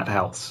people are in that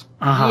house.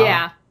 Uh-huh.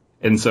 Yeah.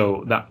 And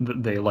so that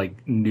they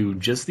knew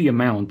just the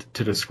amount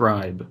to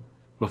describe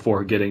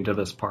before getting to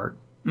this part.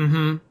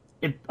 Mm-hmm.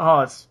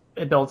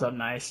 It builds up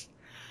nice.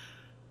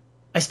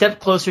 I stepped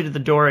closer to the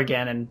door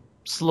again and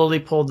slowly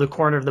pulled the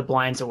corner of the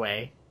blinds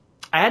away.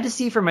 I had to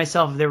see for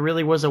myself if there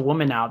really was a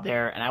woman out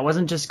there, and I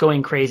wasn't just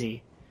going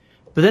crazy.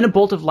 But then a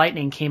bolt of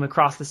lightning came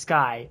across the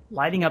sky,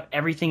 lighting up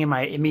everything in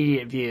my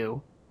immediate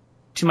view.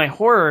 To my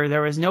horror,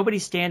 there was nobody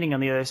standing on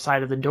the other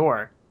side of the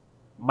door.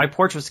 My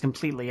porch was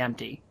completely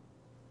empty.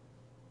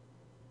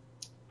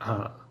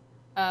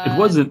 It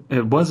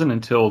wasn't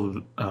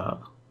until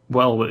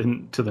well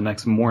into the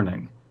next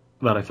morning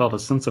that I felt a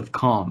sense of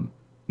calm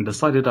and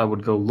decided I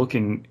would go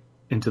looking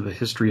into the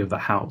history of the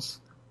house.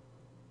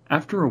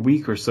 After a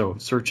week or so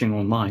of searching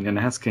online and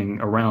asking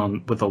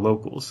around with the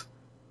locals,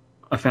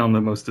 I found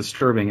the most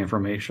disturbing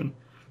information.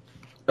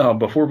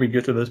 Before we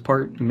get to this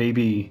part,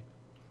 maybe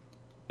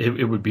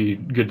it would be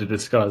good to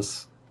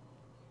discuss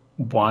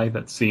why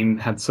that scene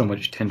had so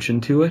much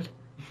tension to it.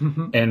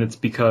 And it's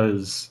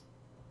because,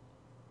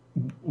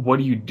 what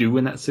do you do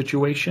in that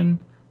situation?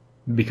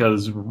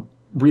 Because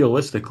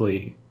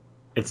realistically,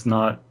 it's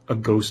not a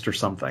ghost or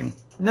something.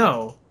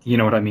 No. You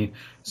know what I mean?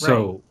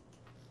 So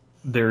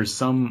there's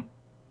some...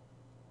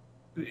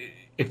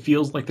 It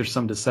feels like there's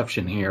some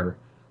deception here,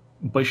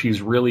 but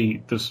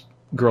this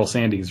girl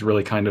Sandy's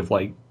really kind of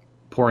like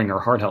pouring her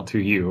heart out to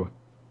you.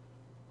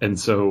 And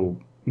so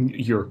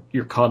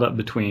you're caught up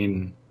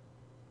between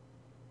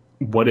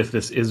what if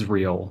this is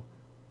real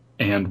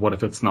and what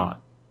if it's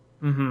not.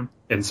 Mm-hmm.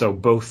 And so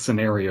both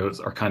scenarios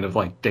are kind of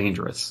like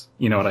dangerous.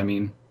 You know what I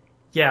mean?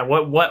 Yeah.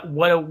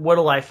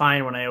 What'll I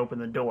find when I open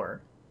the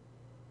door?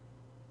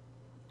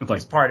 Like,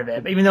 That's part of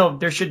it. Even though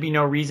there should be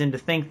no reason to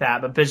think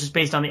that, but just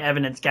based on the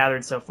evidence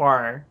gathered so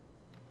far,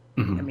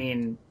 mhm. I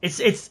mean,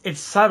 it's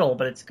subtle,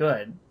 but it's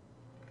good.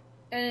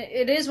 And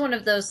it is one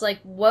of those,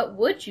 like, what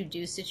would you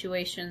do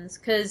situations?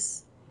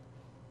 Because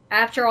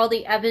after all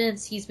the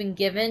evidence he's been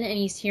given and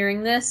he's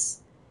hearing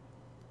this,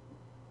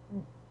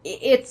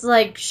 it's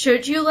like,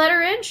 should you let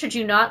her in? Should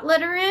you not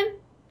let her in?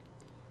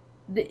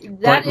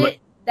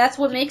 That's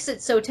what makes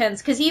it so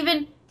tense. Because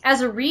even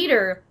as a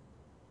reader,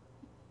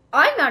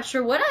 I'm not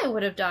sure what I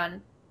would have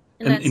done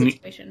in that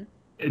situation.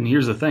 And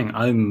here's the thing.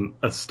 I'm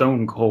a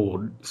stone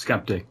cold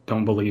skeptic.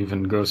 Don't believe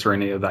in ghosts or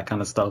any of that kind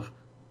of stuff.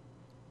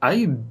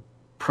 I'd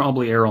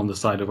probably err on the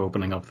side of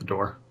opening up the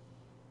door.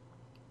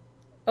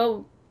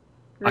 Oh,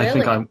 really?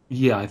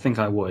 I think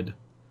I would.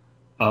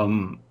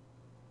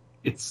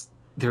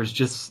 There's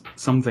just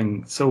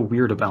something so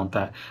weird about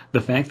that. The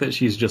fact that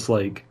she's just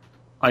like,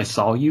 I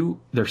saw you,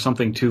 there's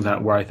something to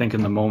that where I think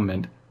in the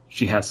moment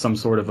she has some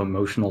sort of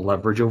emotional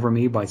leverage over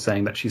me by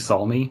saying that she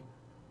saw me.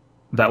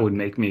 That would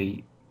make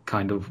me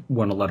kind of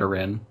want to let her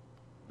in.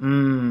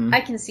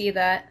 I can see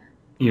that.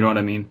 You know what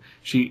I mean?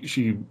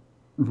 She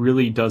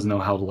really does know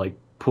how to like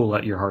pull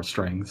at your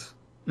heartstrings.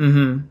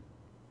 Mm-hmm.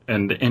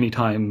 And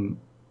anytime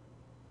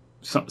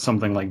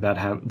something like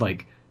that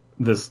like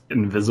this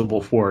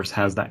invisible force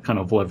has that kind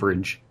of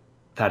leverage,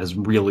 that is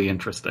really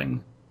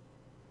interesting.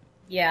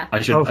 Yeah.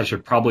 I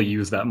should probably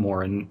use that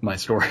more in my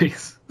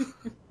stories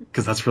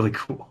because that's really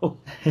cool.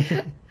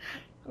 You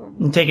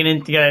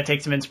gotta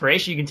take some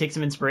inspiration. You can take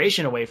some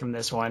inspiration away from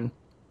this one.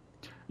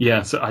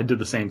 Yeah, so I did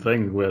the same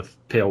thing with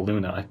Pale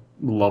Luna. I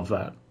love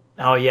that.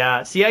 Oh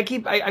yeah. See,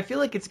 I feel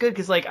like it's good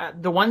because like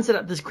the ones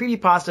this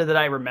creepypasta that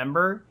I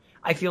remember,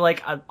 I feel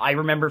like I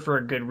remember for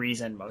a good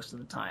reason most of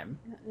the time.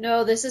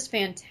 No, this is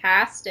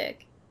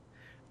fantastic.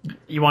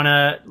 You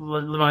wanna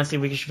see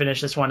if we can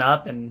finish this one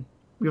up, and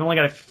we've only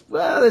got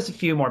there's a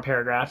few more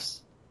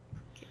paragraphs.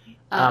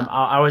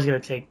 I was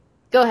gonna take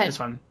Go ahead. this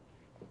one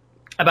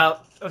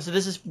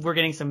we're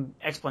getting some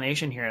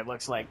explanation here. It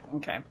looks like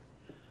okay.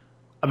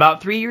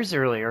 About 3 years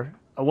earlier,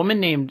 a woman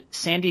named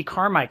Sandy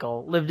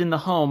Carmichael lived in the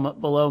home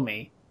below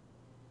me.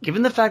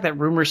 Given the fact that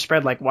rumors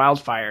spread like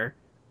wildfire,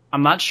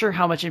 I'm not sure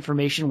how much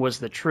information was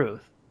the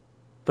truth.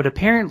 But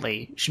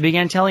apparently, she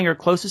began telling her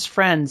closest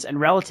friends and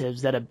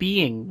relatives that a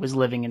being was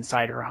living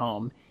inside her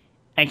home,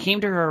 and came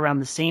to her around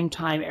the same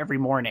time every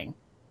morning.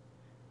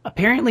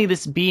 Apparently,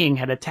 this being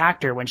had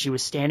attacked her when she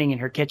was standing in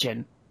her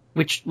kitchen,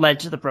 which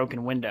led to the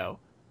broken window.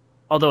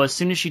 Although as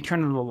soon as she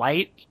turned on the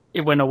light,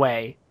 it went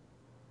away.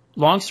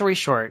 Long story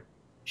short,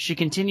 she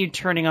continued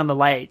turning on the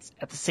lights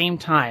at the same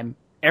time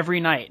every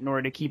night in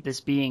order to keep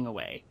this being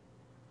away.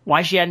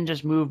 Why she hadn't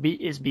just moved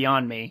is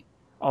beyond me.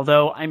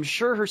 Although I'm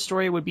sure her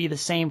story would be the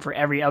same for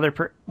every other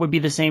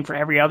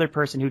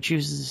person who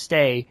chooses to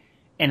stay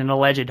in an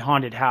alleged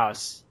haunted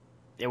house.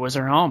 It was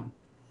her home.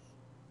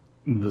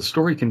 The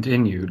story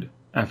continued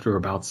after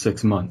about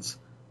 6 months.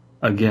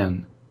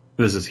 Again,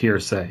 this is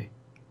hearsay.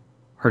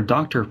 Her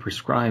doctor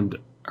prescribed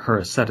her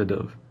a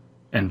sedative,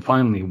 and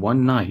finally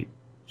one night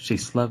she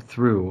slept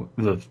through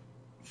the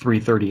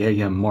 3:30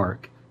 a.m.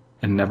 mark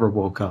and never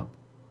woke up.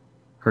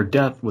 Her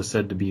death was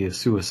said to be a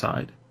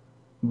suicide,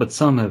 but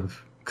some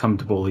have come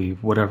to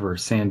believe whatever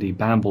Sandy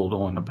babbled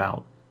on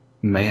about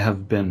may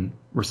have been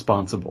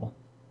responsible.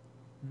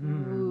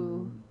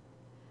 Ooh.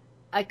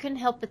 I couldn't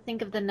help but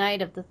think of the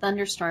night of the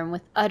thunderstorm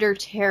with utter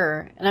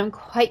terror, and I'm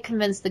quite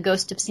convinced the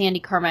ghost of Sandy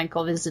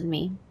Carmichael visited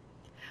me.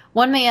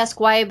 One may ask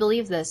why I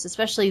believe this,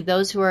 especially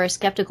those who are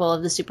skeptical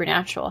of the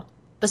supernatural.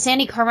 But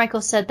Sandy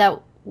Carmichael said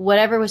that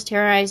whatever was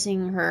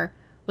terrorizing her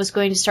was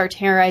going to start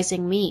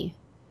terrorizing me.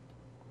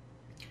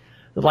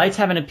 The lights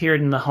haven't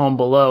appeared in the home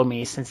below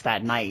me since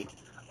that night,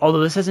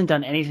 although this hasn't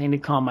done anything to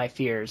calm my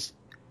fears.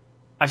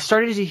 I've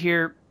started to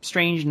hear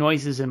strange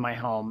noises in my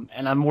home,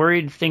 and I'm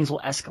worried things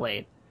will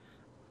escalate.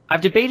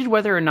 I've debated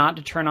whether or not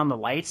to turn on the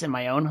lights in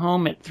my own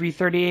home at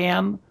 3:30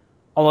 a.m.,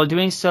 although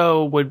doing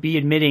so would be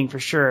admitting for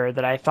sure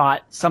that I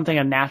thought something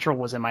unnatural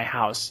was in my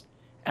house,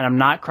 and I'm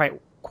not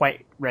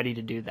quite ready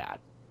to do that.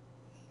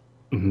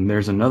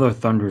 There's another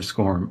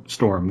thunderstorm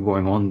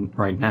going on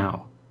right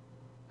now.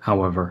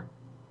 However,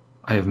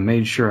 I have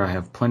made sure I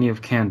have plenty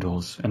of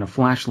candles and a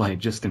flashlight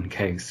just in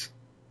case.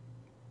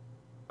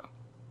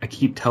 I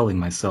keep telling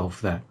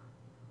myself that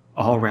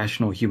all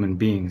rational human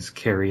beings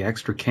carry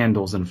extra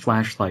candles and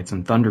flashlights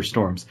in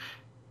thunderstorms,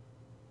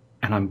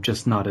 and I'm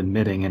just not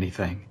admitting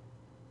anything.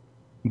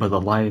 But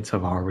the lights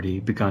have already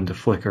begun to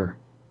flicker.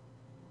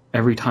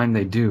 Every time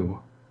they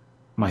do,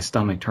 my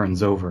stomach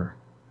turns over.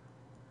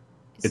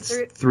 It's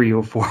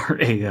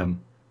 3:04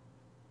 a.m.,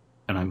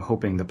 and I'm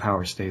hoping the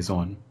power stays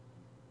on.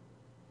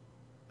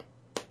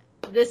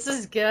 This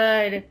is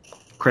good.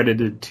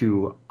 Credited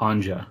to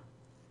Anja.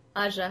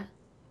 Aja.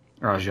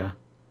 Raja.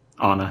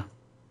 Anna.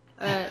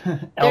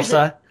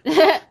 Elsa?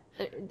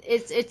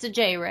 It's a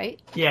J,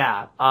 right?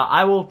 Yeah,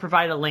 I will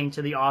provide a link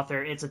to the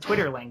author. It's a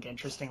Twitter link,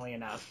 interestingly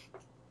enough.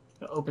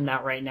 I'll open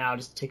that right now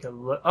just to take a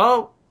look.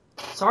 Oh,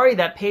 sorry,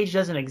 that page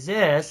doesn't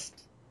exist.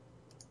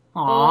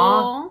 Aww.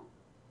 Aww.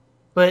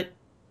 But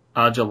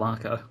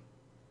Ajalaka.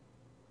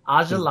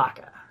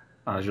 Ajalaka.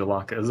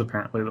 Ajalaka is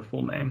apparently the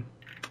full name.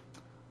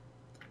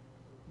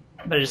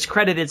 But it's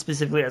credited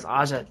specifically as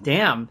Aja.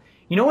 Damn.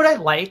 You know what I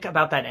like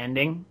about that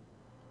ending?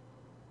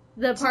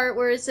 The part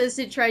where it says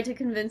he tried to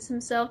convince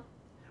himself.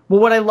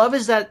 Well, what I love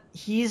is that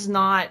he's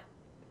not...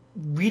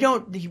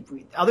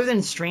 other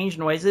than strange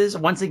noises,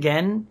 once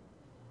again,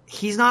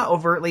 he's not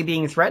overtly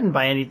being threatened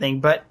by anything,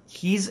 but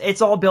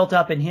it's all built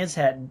up in his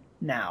head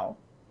now,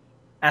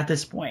 at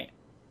this point.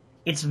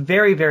 It's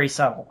very, very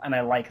subtle, and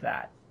I like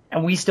that.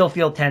 And we still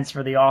feel tense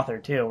for the author,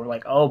 too. We're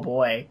like, oh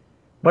boy,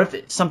 what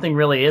if something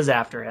really is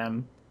after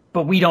him?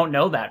 But we don't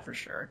know that for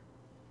sure.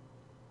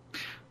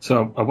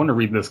 So, I want to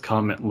read this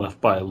comment left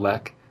by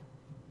Lek.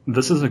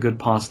 This is a good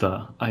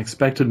pasta. I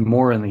expected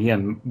more in the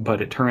end,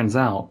 but it turns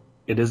out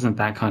it isn't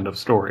that kind of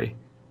story.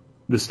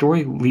 The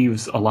story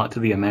leaves a lot to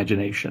the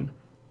imagination,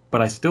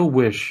 but I still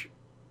wish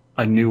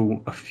I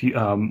knew a few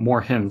more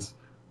hints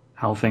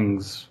how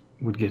things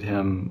would get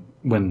him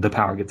when the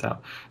power gets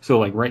out. So,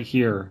 like, right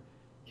here,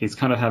 he's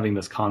kind of having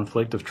this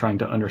conflict of trying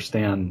to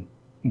understand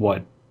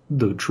what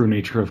the true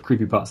nature of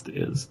creepypasta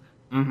is.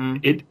 Mm-hmm.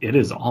 It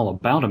is all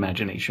about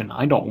imagination.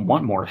 I don't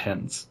want more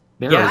hints.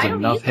 There is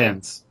enough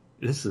hints.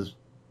 This is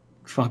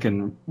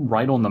fucking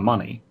right on the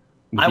money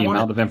with the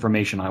amount of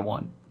information I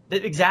want.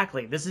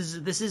 Exactly. This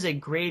is a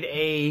grade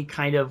A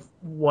kind of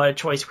what a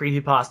choice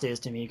creepypasta is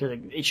to me, because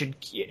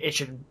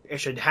it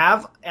should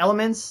have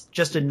elements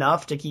just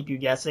enough to keep you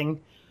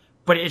guessing,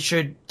 but it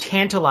should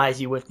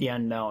tantalize you with the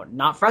unknown,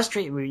 not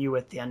frustrate you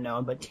with the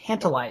unknown, but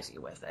tantalize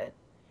you with it.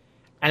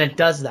 And it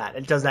does that.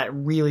 It does that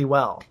really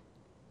well.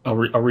 I'll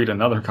read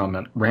another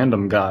comment.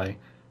 Random guy.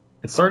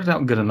 It started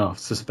out good enough,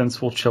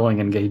 suspenseful,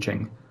 chilling,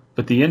 engaging,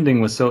 but the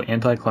ending was so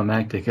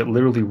anticlimactic it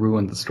literally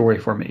ruined the story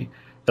for me.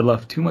 It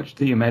left too much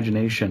to the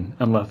imagination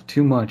and left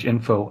too much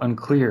info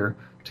unclear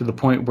to the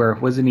point where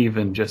it wasn't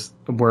even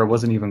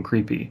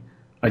creepy.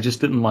 I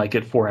just didn't like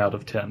it 4 out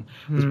of 10.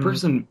 This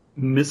person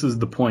misses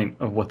the point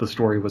of what the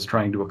story was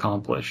trying to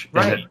accomplish.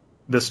 Right. And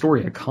the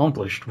story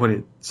accomplished what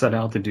it set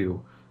out to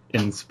do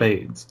in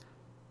spades.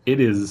 It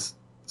is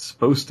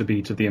supposed to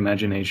be to the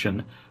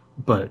imagination,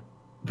 but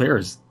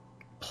there's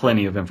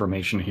plenty of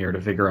information here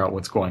to figure out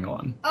what's going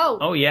on.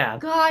 Oh yeah.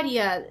 God,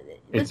 yeah.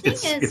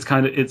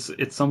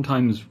 It's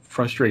sometimes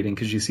frustrating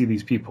because you see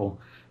these people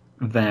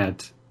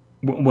that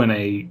when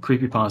a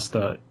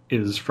creepypasta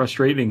is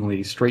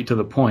frustratingly straight to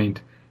the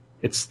point,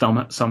 it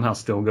somehow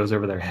still goes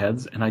over their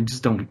heads, and I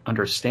just don't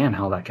understand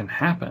how that can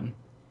happen.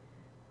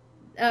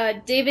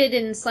 David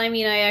and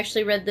Slimy and I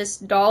actually read this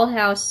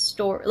dollhouse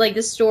story, like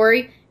this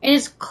story, and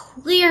it's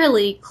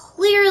clearly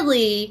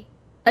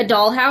a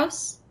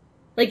dollhouse.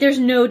 Like, there's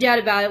no doubt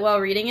about it while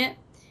reading it.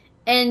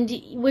 And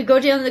we go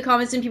down in the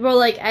comments and people are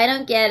like, I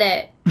don't get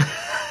it.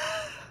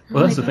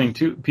 Well, that's the thing,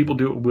 too. People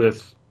do it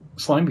with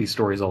Slime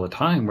stories all the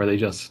time, where they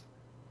just,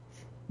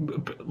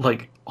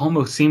 like,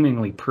 almost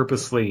seemingly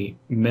purposely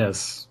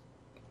miss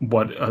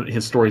what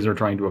his stories are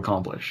trying to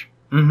accomplish.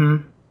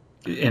 Mm-hmm.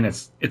 And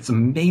it's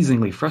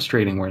amazingly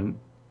frustrating when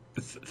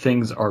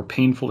things are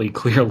painfully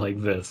clear like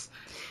this,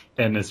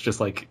 and it's just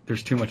like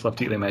there's too much left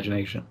to the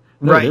imagination.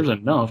 No, right. There's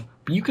enough,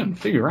 but you can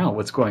figure out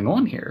what's going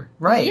on here.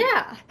 Right.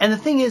 Yeah. And the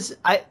thing is,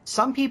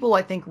 some people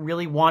I think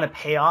really want a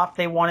payoff.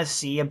 They want to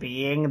see a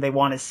being. They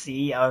want to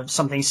see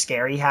something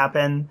scary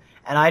happen.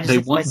 And I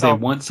just they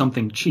want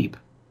something cheap.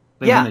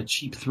 They want a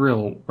cheap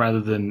thrill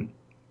rather than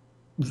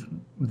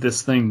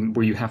this thing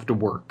where you have to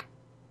work.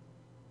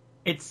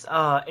 It's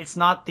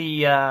not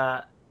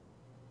the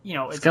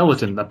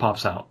skeleton that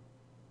pops out.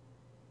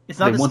 It's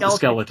not the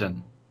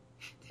skeleton.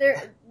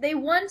 They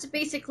want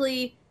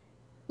basically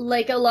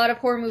like a lot of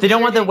horror movies. They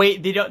don't want the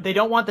weight. They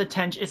don't want the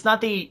tension. It's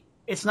not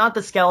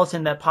the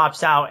skeleton that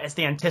pops out. It's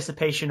the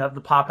anticipation of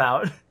the pop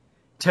out.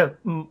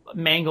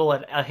 mangle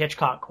a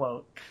Hitchcock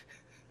quote.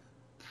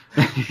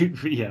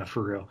 Yeah,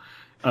 for real.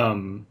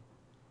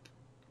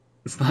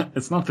 It's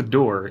not the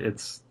door.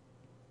 It's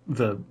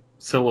the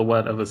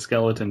silhouette of a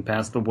skeleton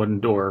past the wooden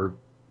door.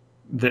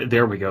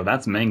 There we go.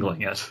 That's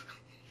mangling it.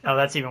 Oh,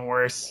 that's even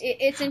worse.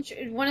 It's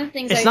one of the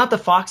things. It's not the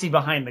Foxy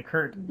behind the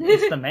curtain.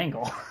 It's the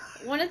mangle.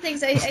 One of the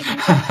things I think.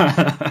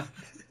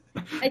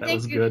 That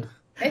was good.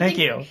 Thank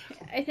you.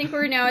 I think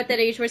we're now at that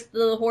age where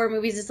the horror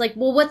movies. It's like,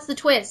 well, what's the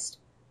twist?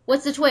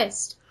 What's the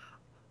twist?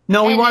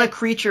 No, we And want a it-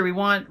 creature. We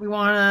want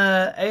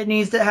it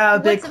needs to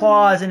have big What's a-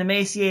 claws and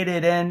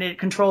emaciated, and it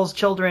controls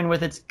children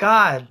with its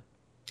god.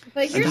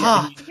 But here's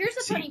Ah. here's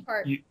the funny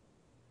part.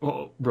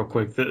 Well, real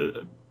quick,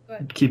 Go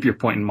ahead. keep your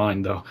point in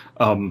mind, though,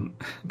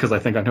 because I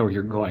think I know where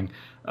you're going.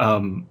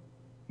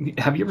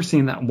 Have you ever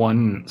seen that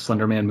one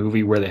Slender Man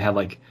movie where they have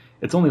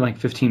it's only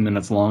 15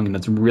 minutes long and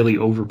it's really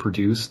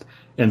overproduced,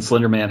 and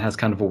Slender Man has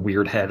kind of a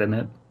weird head in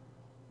it?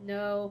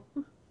 No.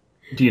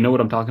 Do you know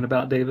what I'm talking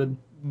about, David?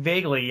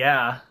 Vaguely,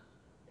 yeah.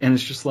 And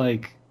it's just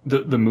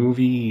the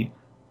movie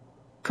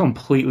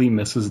completely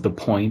misses the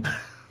point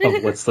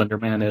of what Slender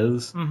Man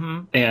is.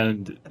 Mm-hmm.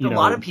 And A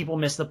lot of people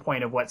miss the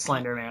point of what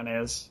Slender Man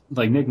is.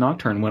 Nick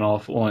Nocturne went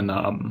off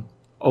on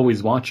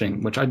Always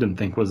Watching, which I didn't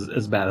think was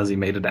as bad as he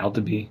made it out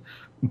to be.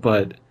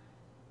 But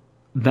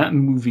that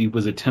movie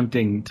was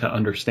attempting to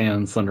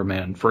understand Slender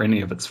Man for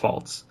any of its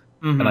faults.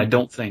 Mm-hmm. And I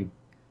don't think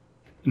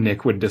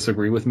Nick would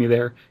disagree with me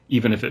there.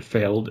 Even if it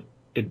failed,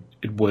 it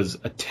was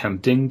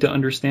attempting to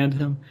understand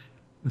him.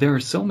 There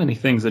are so many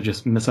things that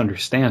just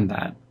misunderstand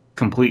that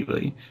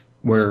completely,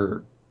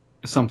 where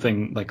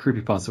something like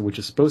Creepypasta, which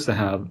is supposed to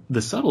have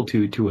the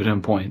subtlety to it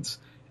in points,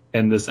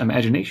 and this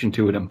imagination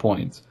to it in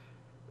points,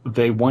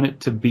 they want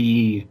it to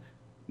be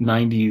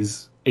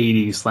 90s,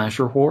 80s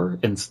slasher horror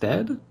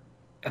instead,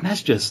 and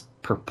that's just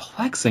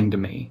perplexing to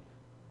me,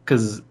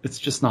 because it's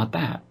just not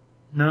that.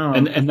 No.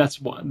 And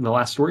that's what the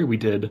last story we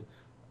did,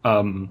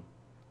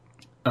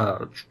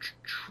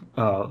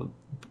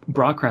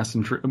 Broadcast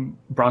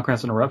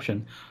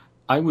Interruption.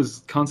 I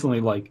was constantly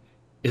like,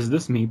 is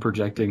this me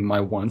projecting my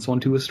wants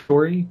onto a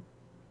story?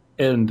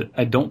 And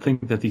I don't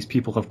think that these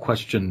people have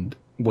questioned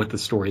what the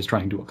story is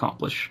trying to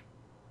accomplish.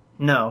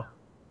 No.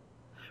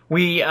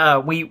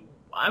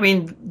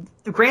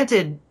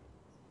 Granted,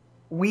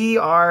 we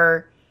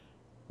are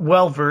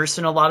well versed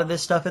in a lot of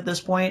this stuff at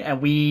this point,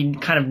 and we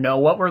kind of know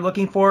what we're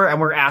looking for, and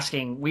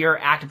we are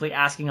actively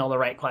asking all the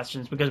right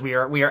questions because we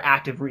are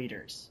active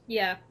readers.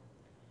 Yeah.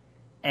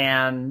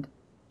 And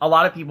a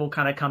lot of people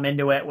kind of come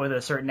into it with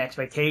a certain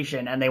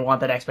expectation, and they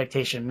want that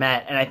expectation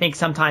met. And I think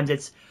sometimes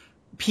it's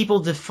people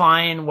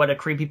define what a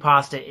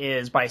creepypasta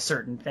is by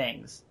certain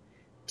things.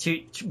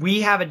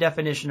 We have a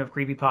definition of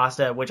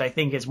creepypasta, which I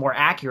think is more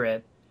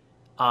accurate.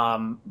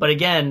 But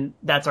again,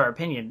 that's our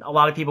opinion. A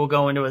lot of people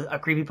go into a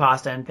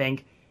creepypasta and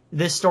think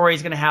this story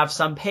is going to have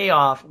some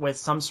payoff with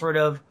some sort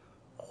of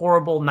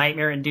horrible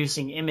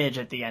nightmare-inducing image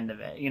at the end of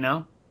it, you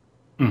know?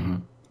 Mm-hmm.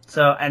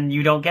 So, and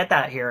you don't get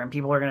that here, and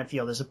people are going to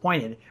feel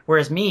disappointed.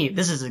 Whereas me,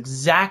 this is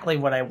exactly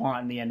what I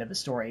want in the end of a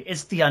story.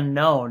 It's the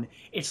unknown.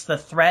 It's the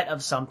threat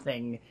of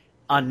something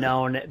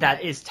unknown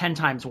that is 10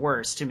 times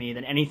worse to me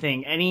than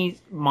any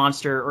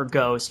monster or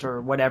ghost or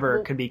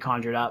whatever could be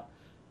conjured up.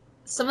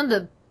 Some of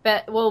the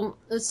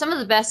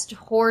best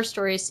horror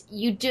stories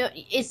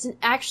it's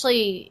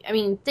actually, I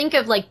mean, think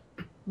of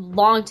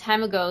long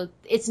time ago.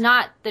 It's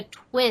not the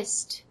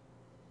twist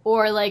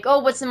or oh,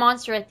 what's the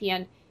monster at the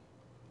end?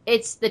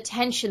 It's the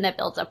tension that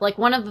builds up. It's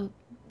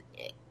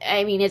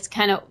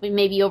kind of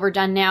maybe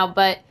overdone now,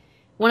 but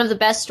one of the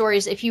best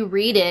stories, if you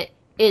read it,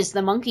 is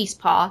The Monkey's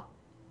Paw.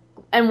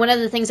 And one of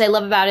the things I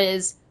love about it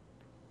is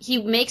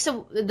he makes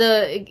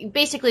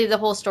basically the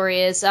whole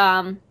story is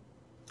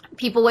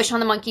people wish on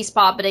the monkey's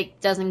paw, but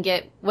it doesn't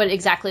get what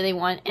exactly they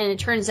want. And it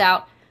turns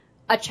out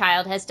a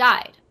child has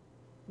died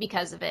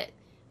because of it.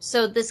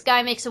 So this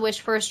guy makes a wish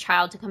for his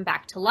child to come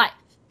back to life.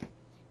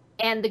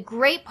 And the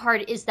great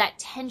part is that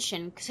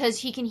tension, because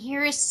he can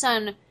hear his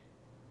son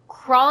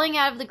crawling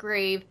out of the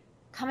grave,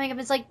 coming up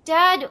and it's like,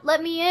 Dad,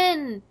 let me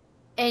in.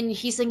 And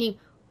he's thinking,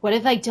 what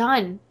have I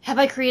done? Have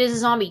I created a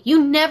zombie?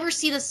 You never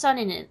see the son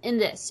in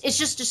this. It's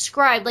just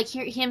described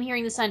him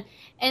hearing the son.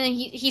 And then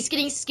he's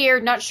getting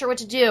scared, not sure what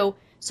to do.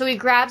 So he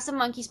grabs the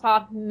monkey's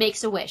paw,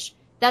 makes a wish.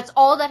 That's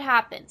all that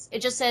happens.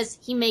 It just says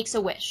he makes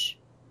a wish.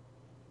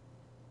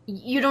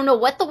 You don't know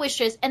what the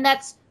wish is, and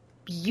that's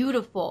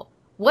beautiful.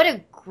 What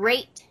a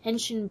great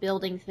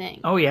tension-building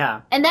thing. Oh,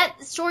 yeah. And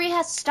that story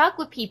has stuck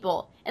with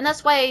people. And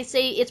that's why I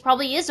say it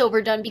probably is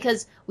overdone,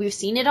 because we've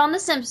seen it on The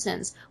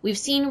Simpsons. We've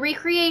seen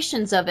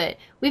recreations of it.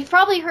 We've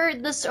probably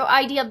heard this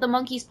idea of the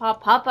monkey's paw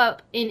pop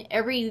up in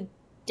every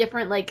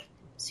different,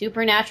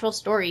 supernatural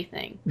story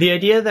thing. The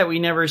idea that we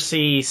never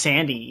see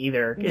Sandy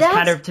either is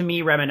kind of, to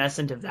me,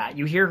 reminiscent of that.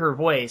 You hear her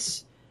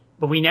voice,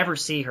 but we never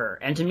see her.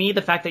 And to me,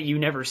 the fact that you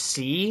never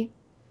see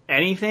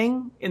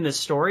anything in the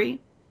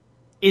story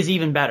is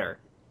even better.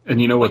 And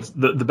you know what's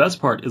the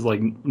best part is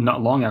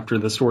not long after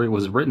the story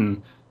was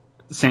written,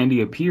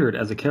 Sandy appeared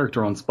as a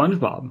character on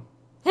SpongeBob.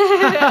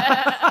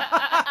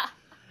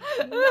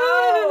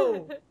 No!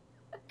 No!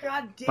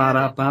 God damn it.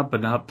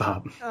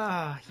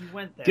 Ba-da-ba-ba-da-ba. You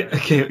went there.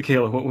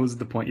 Kayla, what was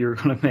the point you were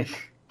going to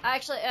make?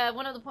 Actually,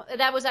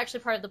 that was actually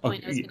part of the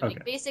point I was going to make.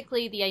 Okay.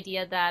 Basically, the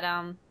idea that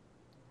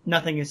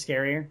Nothing is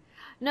scarier.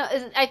 no,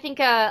 I think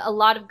a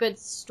lot of good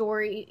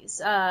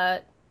stories.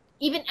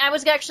 Even I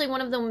was actually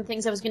one of the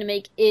things I was going to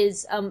make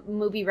is a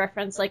movie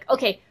reference. Like,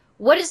 okay,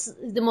 what is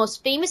the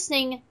most famous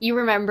thing you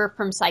remember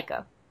from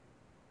Psycho?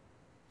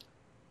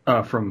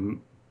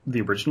 From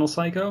the original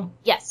Psycho?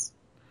 Yes,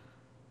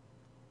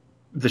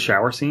 The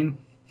shower scene?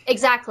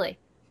 exactly.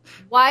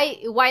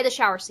 Why the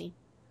shower scene?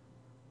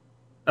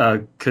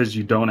 Because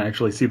you don't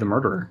actually see the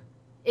murderer.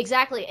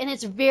 Exactly, and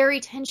it's very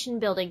tension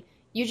building.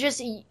 You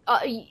just,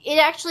 it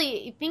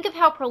actually, think of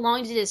how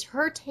prolonged it is.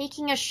 Her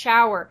taking a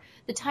shower,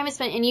 the time it's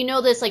spent, and you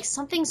know this, like,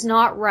 something's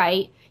not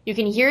right. You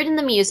can hear it in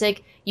the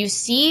music. You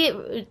see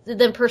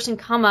the person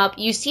come up.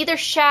 You see their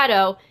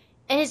shadow,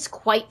 and it's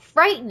quite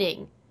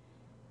frightening.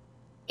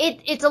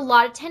 It's a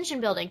lot of tension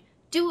building.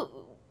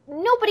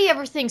 Nobody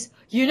ever thinks,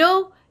 you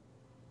know,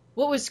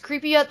 what was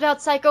creepy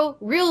about Psycho?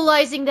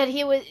 Realizing that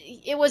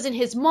it wasn't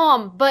his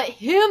mom, but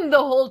him the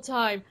whole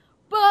time.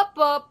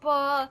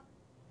 Ba-ba-ba.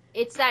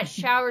 It's that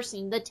shower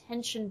scene, the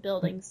tension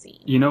building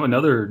scene. You know,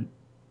 another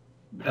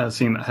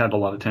scene that had a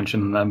lot of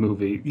tension in that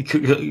movie,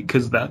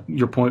 because that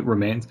your point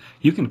remains.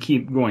 You can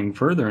keep going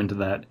further into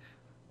that.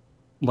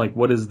 Like,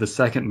 what is the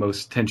second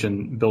most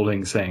tension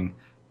building thing?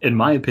 In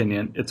my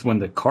opinion, it's when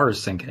the car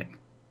is sinking.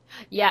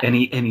 Yeah. And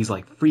he's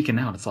like freaking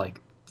out. It's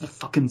like,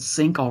 fucking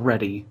sink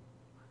already.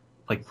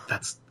 Like,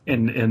 that's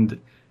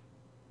and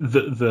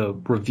the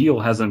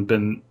reveal hasn't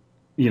been,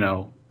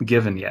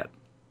 given yet.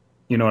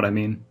 You know what I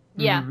mean?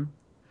 Yeah. Mm-hmm.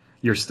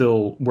 You're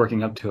still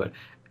working up to it.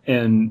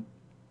 And,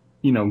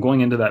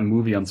 going into that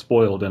movie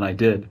unspoiled, and I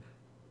did,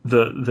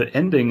 the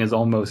ending is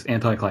almost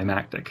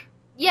anticlimactic.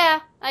 Yeah,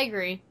 I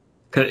agree.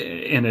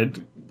 And it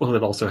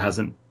also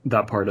hasn't,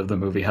 that part of the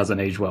movie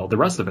hasn't aged well. The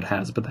rest of it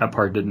has, but that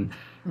part didn't,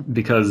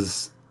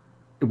 because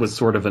it was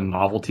sort of a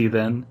novelty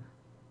then.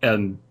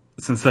 And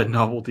since that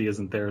novelty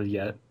isn't there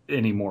yet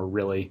anymore,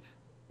 really,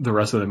 the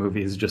rest of the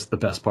movie is just the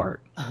best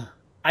part.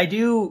 I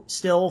do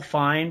still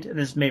find, and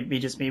this may be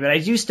just me, but I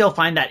do still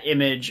find that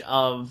image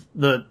of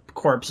the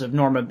corpse of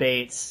Norma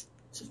Bates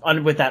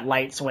with that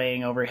light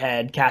swaying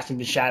overhead, casting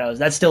the shadows.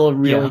 That's still a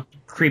really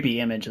creepy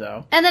image,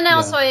 though. And then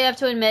also I have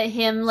to admit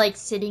him, like,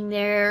 sitting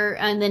there,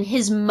 and then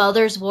his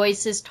mother's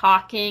voice is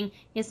talking.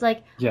 It's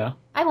like, Yeah.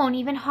 I won't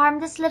even harm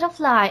this little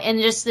fly.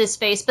 And just this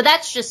face. But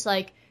that's just,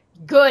 like,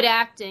 good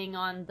acting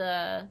on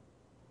the...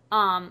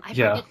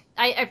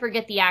 I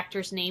forget the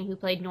actor's name who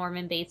played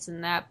Norman Bates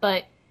in that,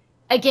 but...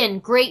 Again,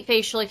 great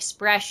facial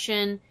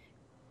expression.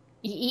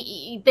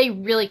 They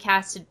really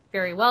casted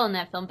very well in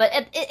that film. But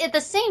at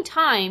the same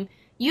time,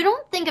 you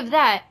don't think of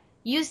that.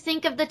 You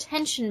think of the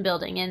tension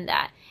building in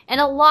that. And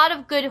a lot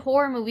of good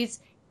horror movies,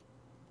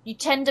 you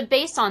tend to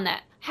base on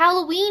that.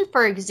 Halloween,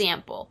 for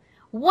example.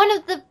 One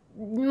of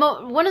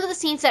the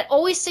scenes that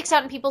always sticks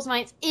out in people's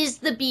minds is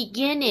the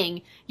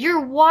beginning.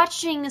 You're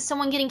watching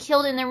someone getting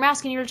killed in their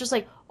mask, and you're just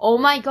like, oh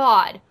my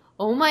god,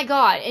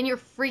 and you're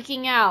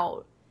freaking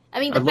out. I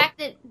mean, the fact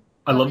that...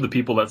 I love the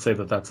people that say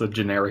that that's a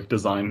generic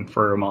design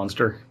for a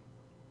monster.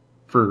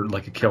 For,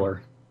 like, a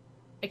killer.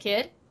 A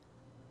kid?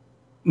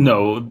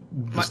 No,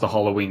 just the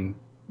Halloween.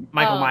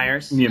 Michael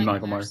Myers. Yeah,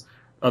 Michael Myers.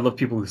 I love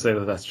people who say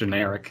that that's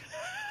generic.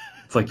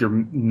 It's like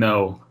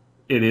no,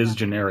 it is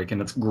generic,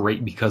 and it's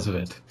great because of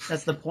it.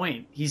 That's the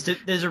point.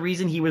 There's a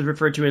reason he was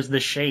referred to as the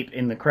Shape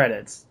in the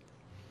credits.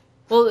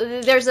 Well,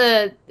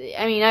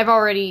 I've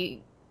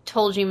already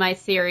told you my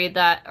theory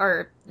that,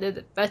 or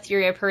a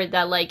theory I've heard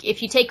that, like,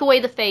 if you take away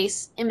the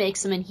face, it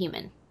makes him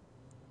inhuman.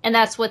 And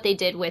that's what they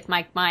did with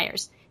Mike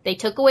Myers. They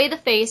took away the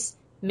face,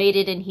 made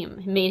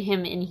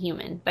him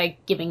inhuman by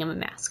giving him a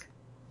mask.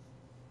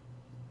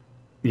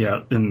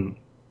 Yeah, and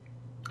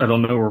I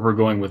don't know where we're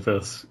going with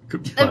this.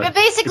 But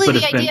basically,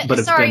 the idea.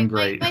 It's been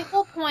great. My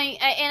whole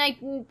point, and I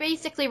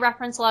basically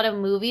reference a lot of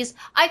movies.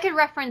 I could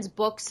reference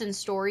books and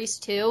stories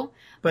too,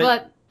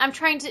 but I'm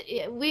trying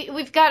to.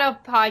 We've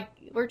got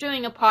we're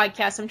doing a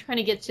podcast. I'm trying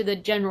to get to the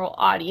general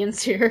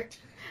audience here.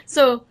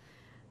 So,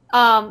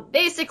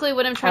 basically,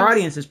 what I'm trying. Our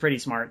audience is pretty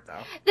smart, though.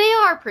 They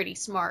are pretty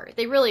smart.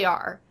 They really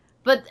are.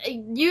 But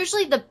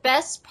usually, the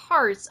best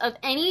parts of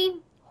any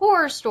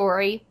horror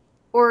story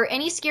or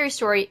any scary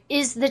story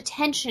is the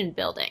tension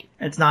building.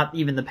 It's not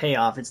even the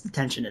payoff, it's the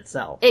tension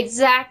itself.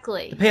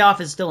 Exactly. The payoff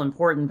is still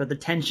important, but the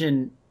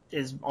tension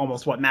is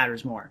almost what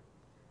matters more.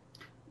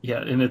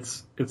 Yeah, and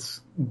it's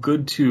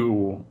good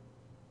to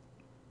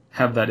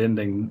have that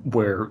ending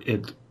where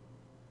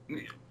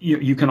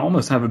you can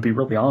almost have it be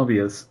really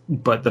obvious,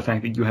 but the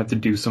fact that you have to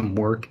do some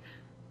work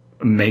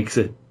makes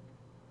it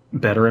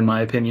better, in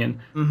my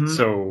opinion. Mm-hmm.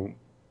 So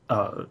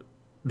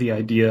the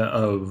idea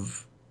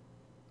of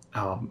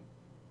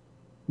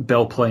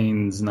Belle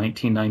Plains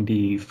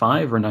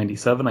 1995 or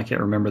 97, I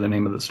can't remember the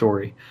name of the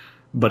story,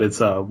 but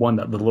it's one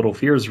that the Little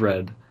Fears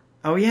read.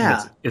 Oh,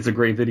 yeah. It's a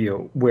great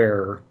video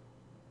where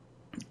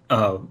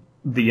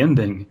the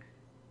ending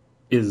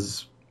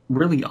is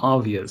really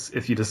obvious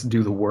if you just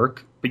do the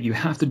work, but you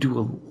have to do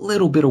a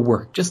little bit of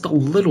work, just a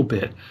little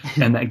bit,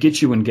 and that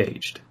gets you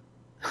engaged.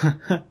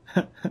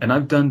 And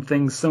I've done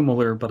things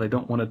similar, but I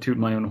don't want to toot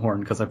my own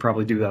horn because I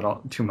probably do that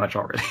too much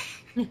already.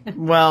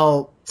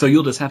 Well, so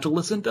you'll just have to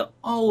listen to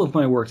all of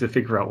my work to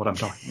figure out what I'm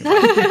talking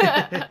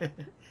about.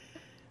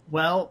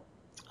 well,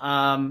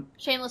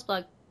 Shameless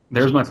plug.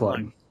 There's my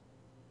plug.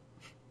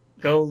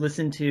 Go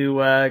listen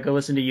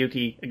to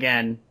Yuki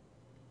again.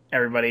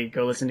 Everybody,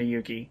 go listen to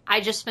Yuki.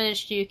 I just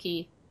finished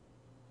Yuki.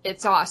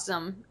 It's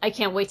awesome. I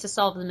can't wait to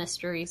solve the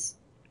mysteries.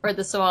 Or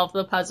to solve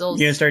the puzzles.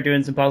 You gonna start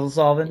doing some puzzle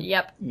solving?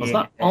 Yep. Well, it's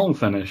not all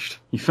finished.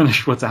 You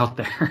finished what's out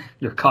there.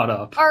 You're caught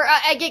up. Or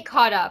I get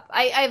caught up.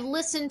 I've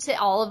listened to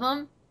all of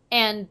them,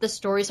 and the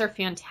stories are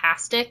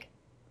fantastic.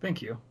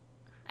 Thank you.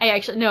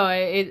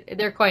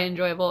 They're quite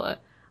enjoyable.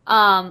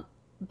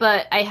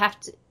 But I have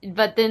to.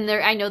 But then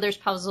I know there's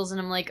puzzles,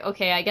 and I'm like,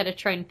 okay, I got to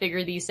try and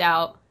figure these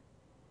out.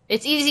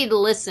 It's easy to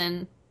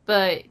listen,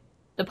 but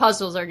the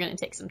puzzles are going to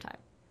take some time.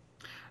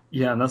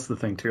 Yeah, and that's the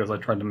thing too. Is I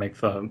tried to make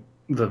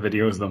the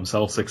videos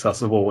themselves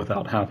accessible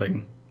without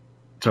having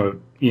to,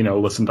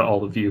 listen to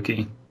all of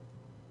Yuki.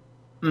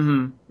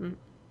 Mm-hmm.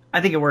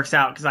 I think it works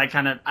out because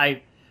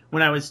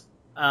when I was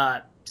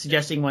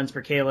suggesting ones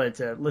for Kayla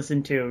to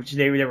listen to,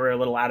 they were a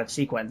little out of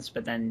sequence,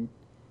 but then.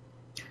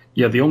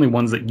 Yeah, the only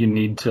ones that you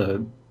need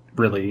to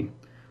really,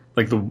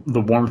 like the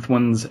warmth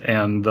ones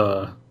and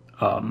the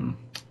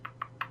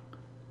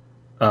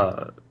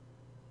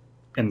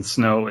and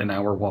Snow and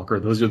Hour Walker,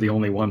 those are the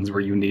only ones where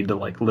you need to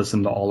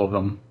listen to all of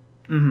them.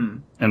 Mm-hmm.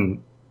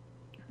 And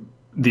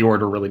the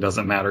order really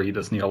doesn't matter. You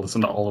just need to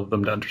listen to all of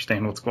them to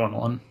understand what's going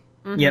on.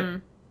 Mm-hmm.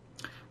 Yep.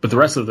 But the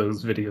rest of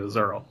those videos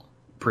are all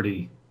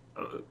pretty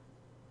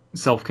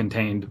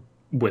self-contained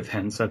with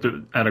hints at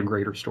a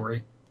greater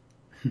story.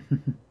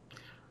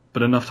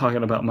 But enough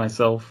talking about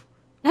myself.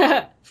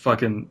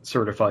 Fucking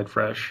Certified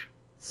Fresh.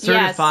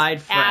 Certified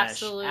yes,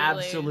 Fresh.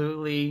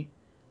 Absolutely.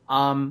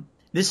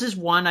 This is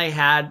one I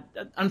had.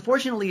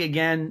 Unfortunately,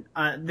 again,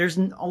 there's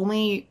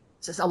only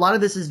a lot of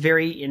this is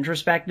very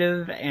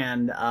introspective,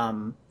 and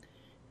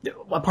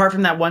apart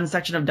from that one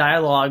section of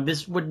dialogue,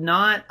 this would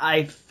not.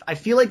 I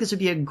feel like this would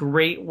be a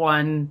great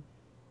one.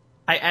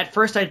 At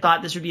first I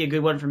thought this would be a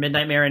good one for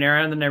Midnight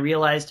Marinera, and then I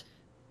realized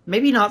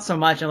maybe not so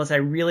much unless I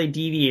really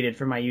deviated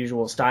from my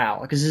usual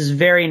style, because this is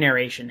very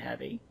narration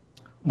heavy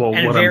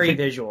and very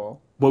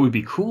visual. What would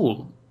be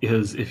cool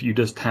is if you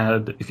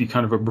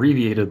kind of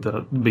abbreviated the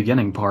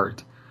beginning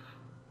part,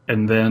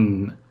 and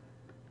then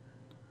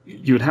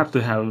you would have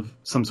to have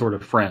some sort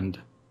of friend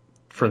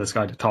for this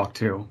guy to talk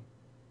to.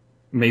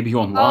 Maybe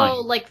online.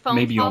 Oh, like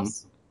phone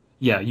calls?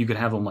 Yeah, you could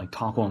have him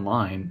talk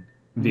online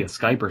via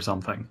Skype or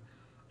something,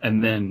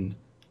 and then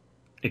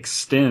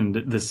extend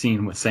the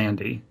scene with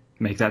Sandy.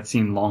 Make that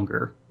scene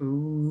longer.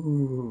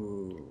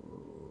 Ooh.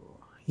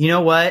 You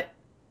know what?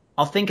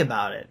 I'll think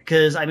about it,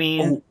 because I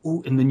mean...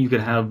 and then you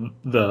could have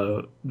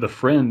the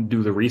friend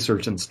do the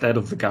research instead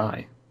of the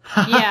guy.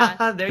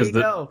 Yeah. There you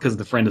go. Because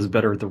the friend is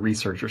better at the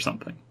research or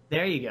something.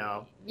 There you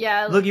go.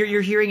 Yeah. Look,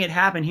 you're hearing it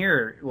happen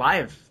here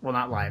live. Well,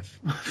 not live,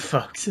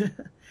 folks.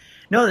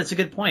 No, that's a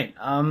good point.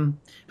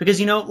 Because,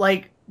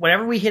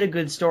 whenever we hit a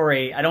good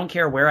story, I don't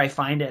care where I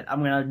find it.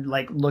 I'm going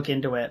to, look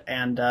into it.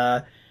 And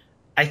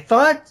I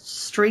thought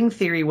String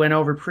Theory went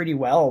over pretty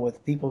well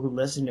with people who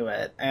listened to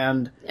it.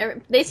 And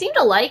they seem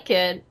to like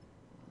it.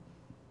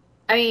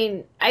 I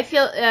mean, I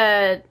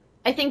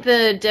think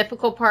the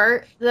difficult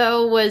part,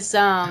 though, was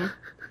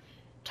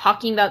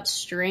talking about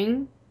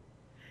string.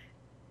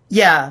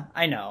 Yeah,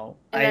 I know.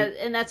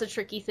 And that's a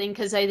tricky thing,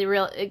 because when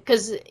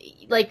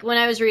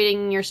I was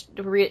reading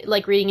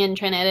reading it and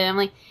trying to edit, I'm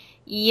like,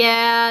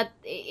 yeah,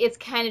 it's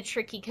kind of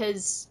tricky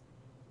because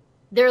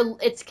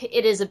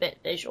it is a bit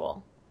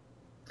visual.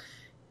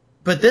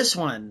 But this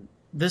one,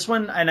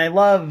 and I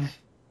love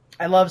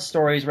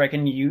stories where I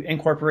can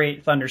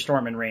incorporate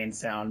thunderstorm and rain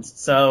sounds.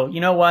 So,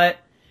 you know what?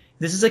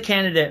 This is a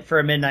candidate for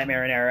a Midnight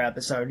Marinera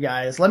episode,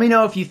 guys. Let me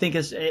know if you think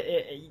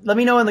let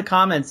me know in the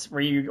comments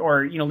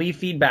leave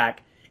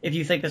feedback if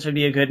you think this would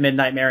be a good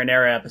Midnight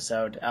Marinera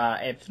episode.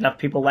 If enough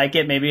people like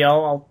it, maybe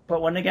I'll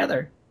put one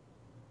together.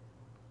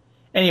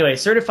 Anyway,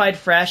 Certified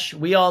Fresh.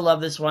 We all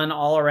love this one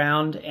all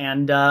around,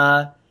 and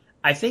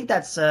I think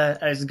that's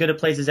as good a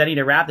place as any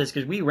to wrap this,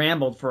 because we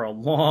rambled for a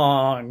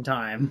long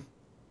time.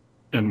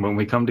 And when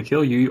we come to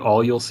kill you,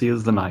 all you'll see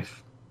is the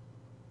knife.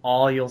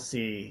 All you'll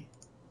see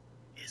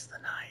is the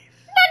knife.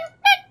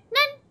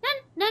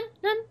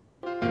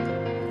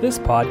 This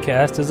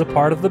podcast is a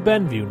part of the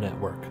Benview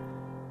Network.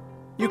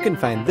 You can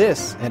find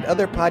this and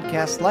other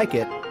podcasts like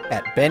it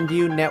at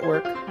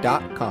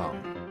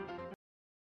BenviewNetwork.com.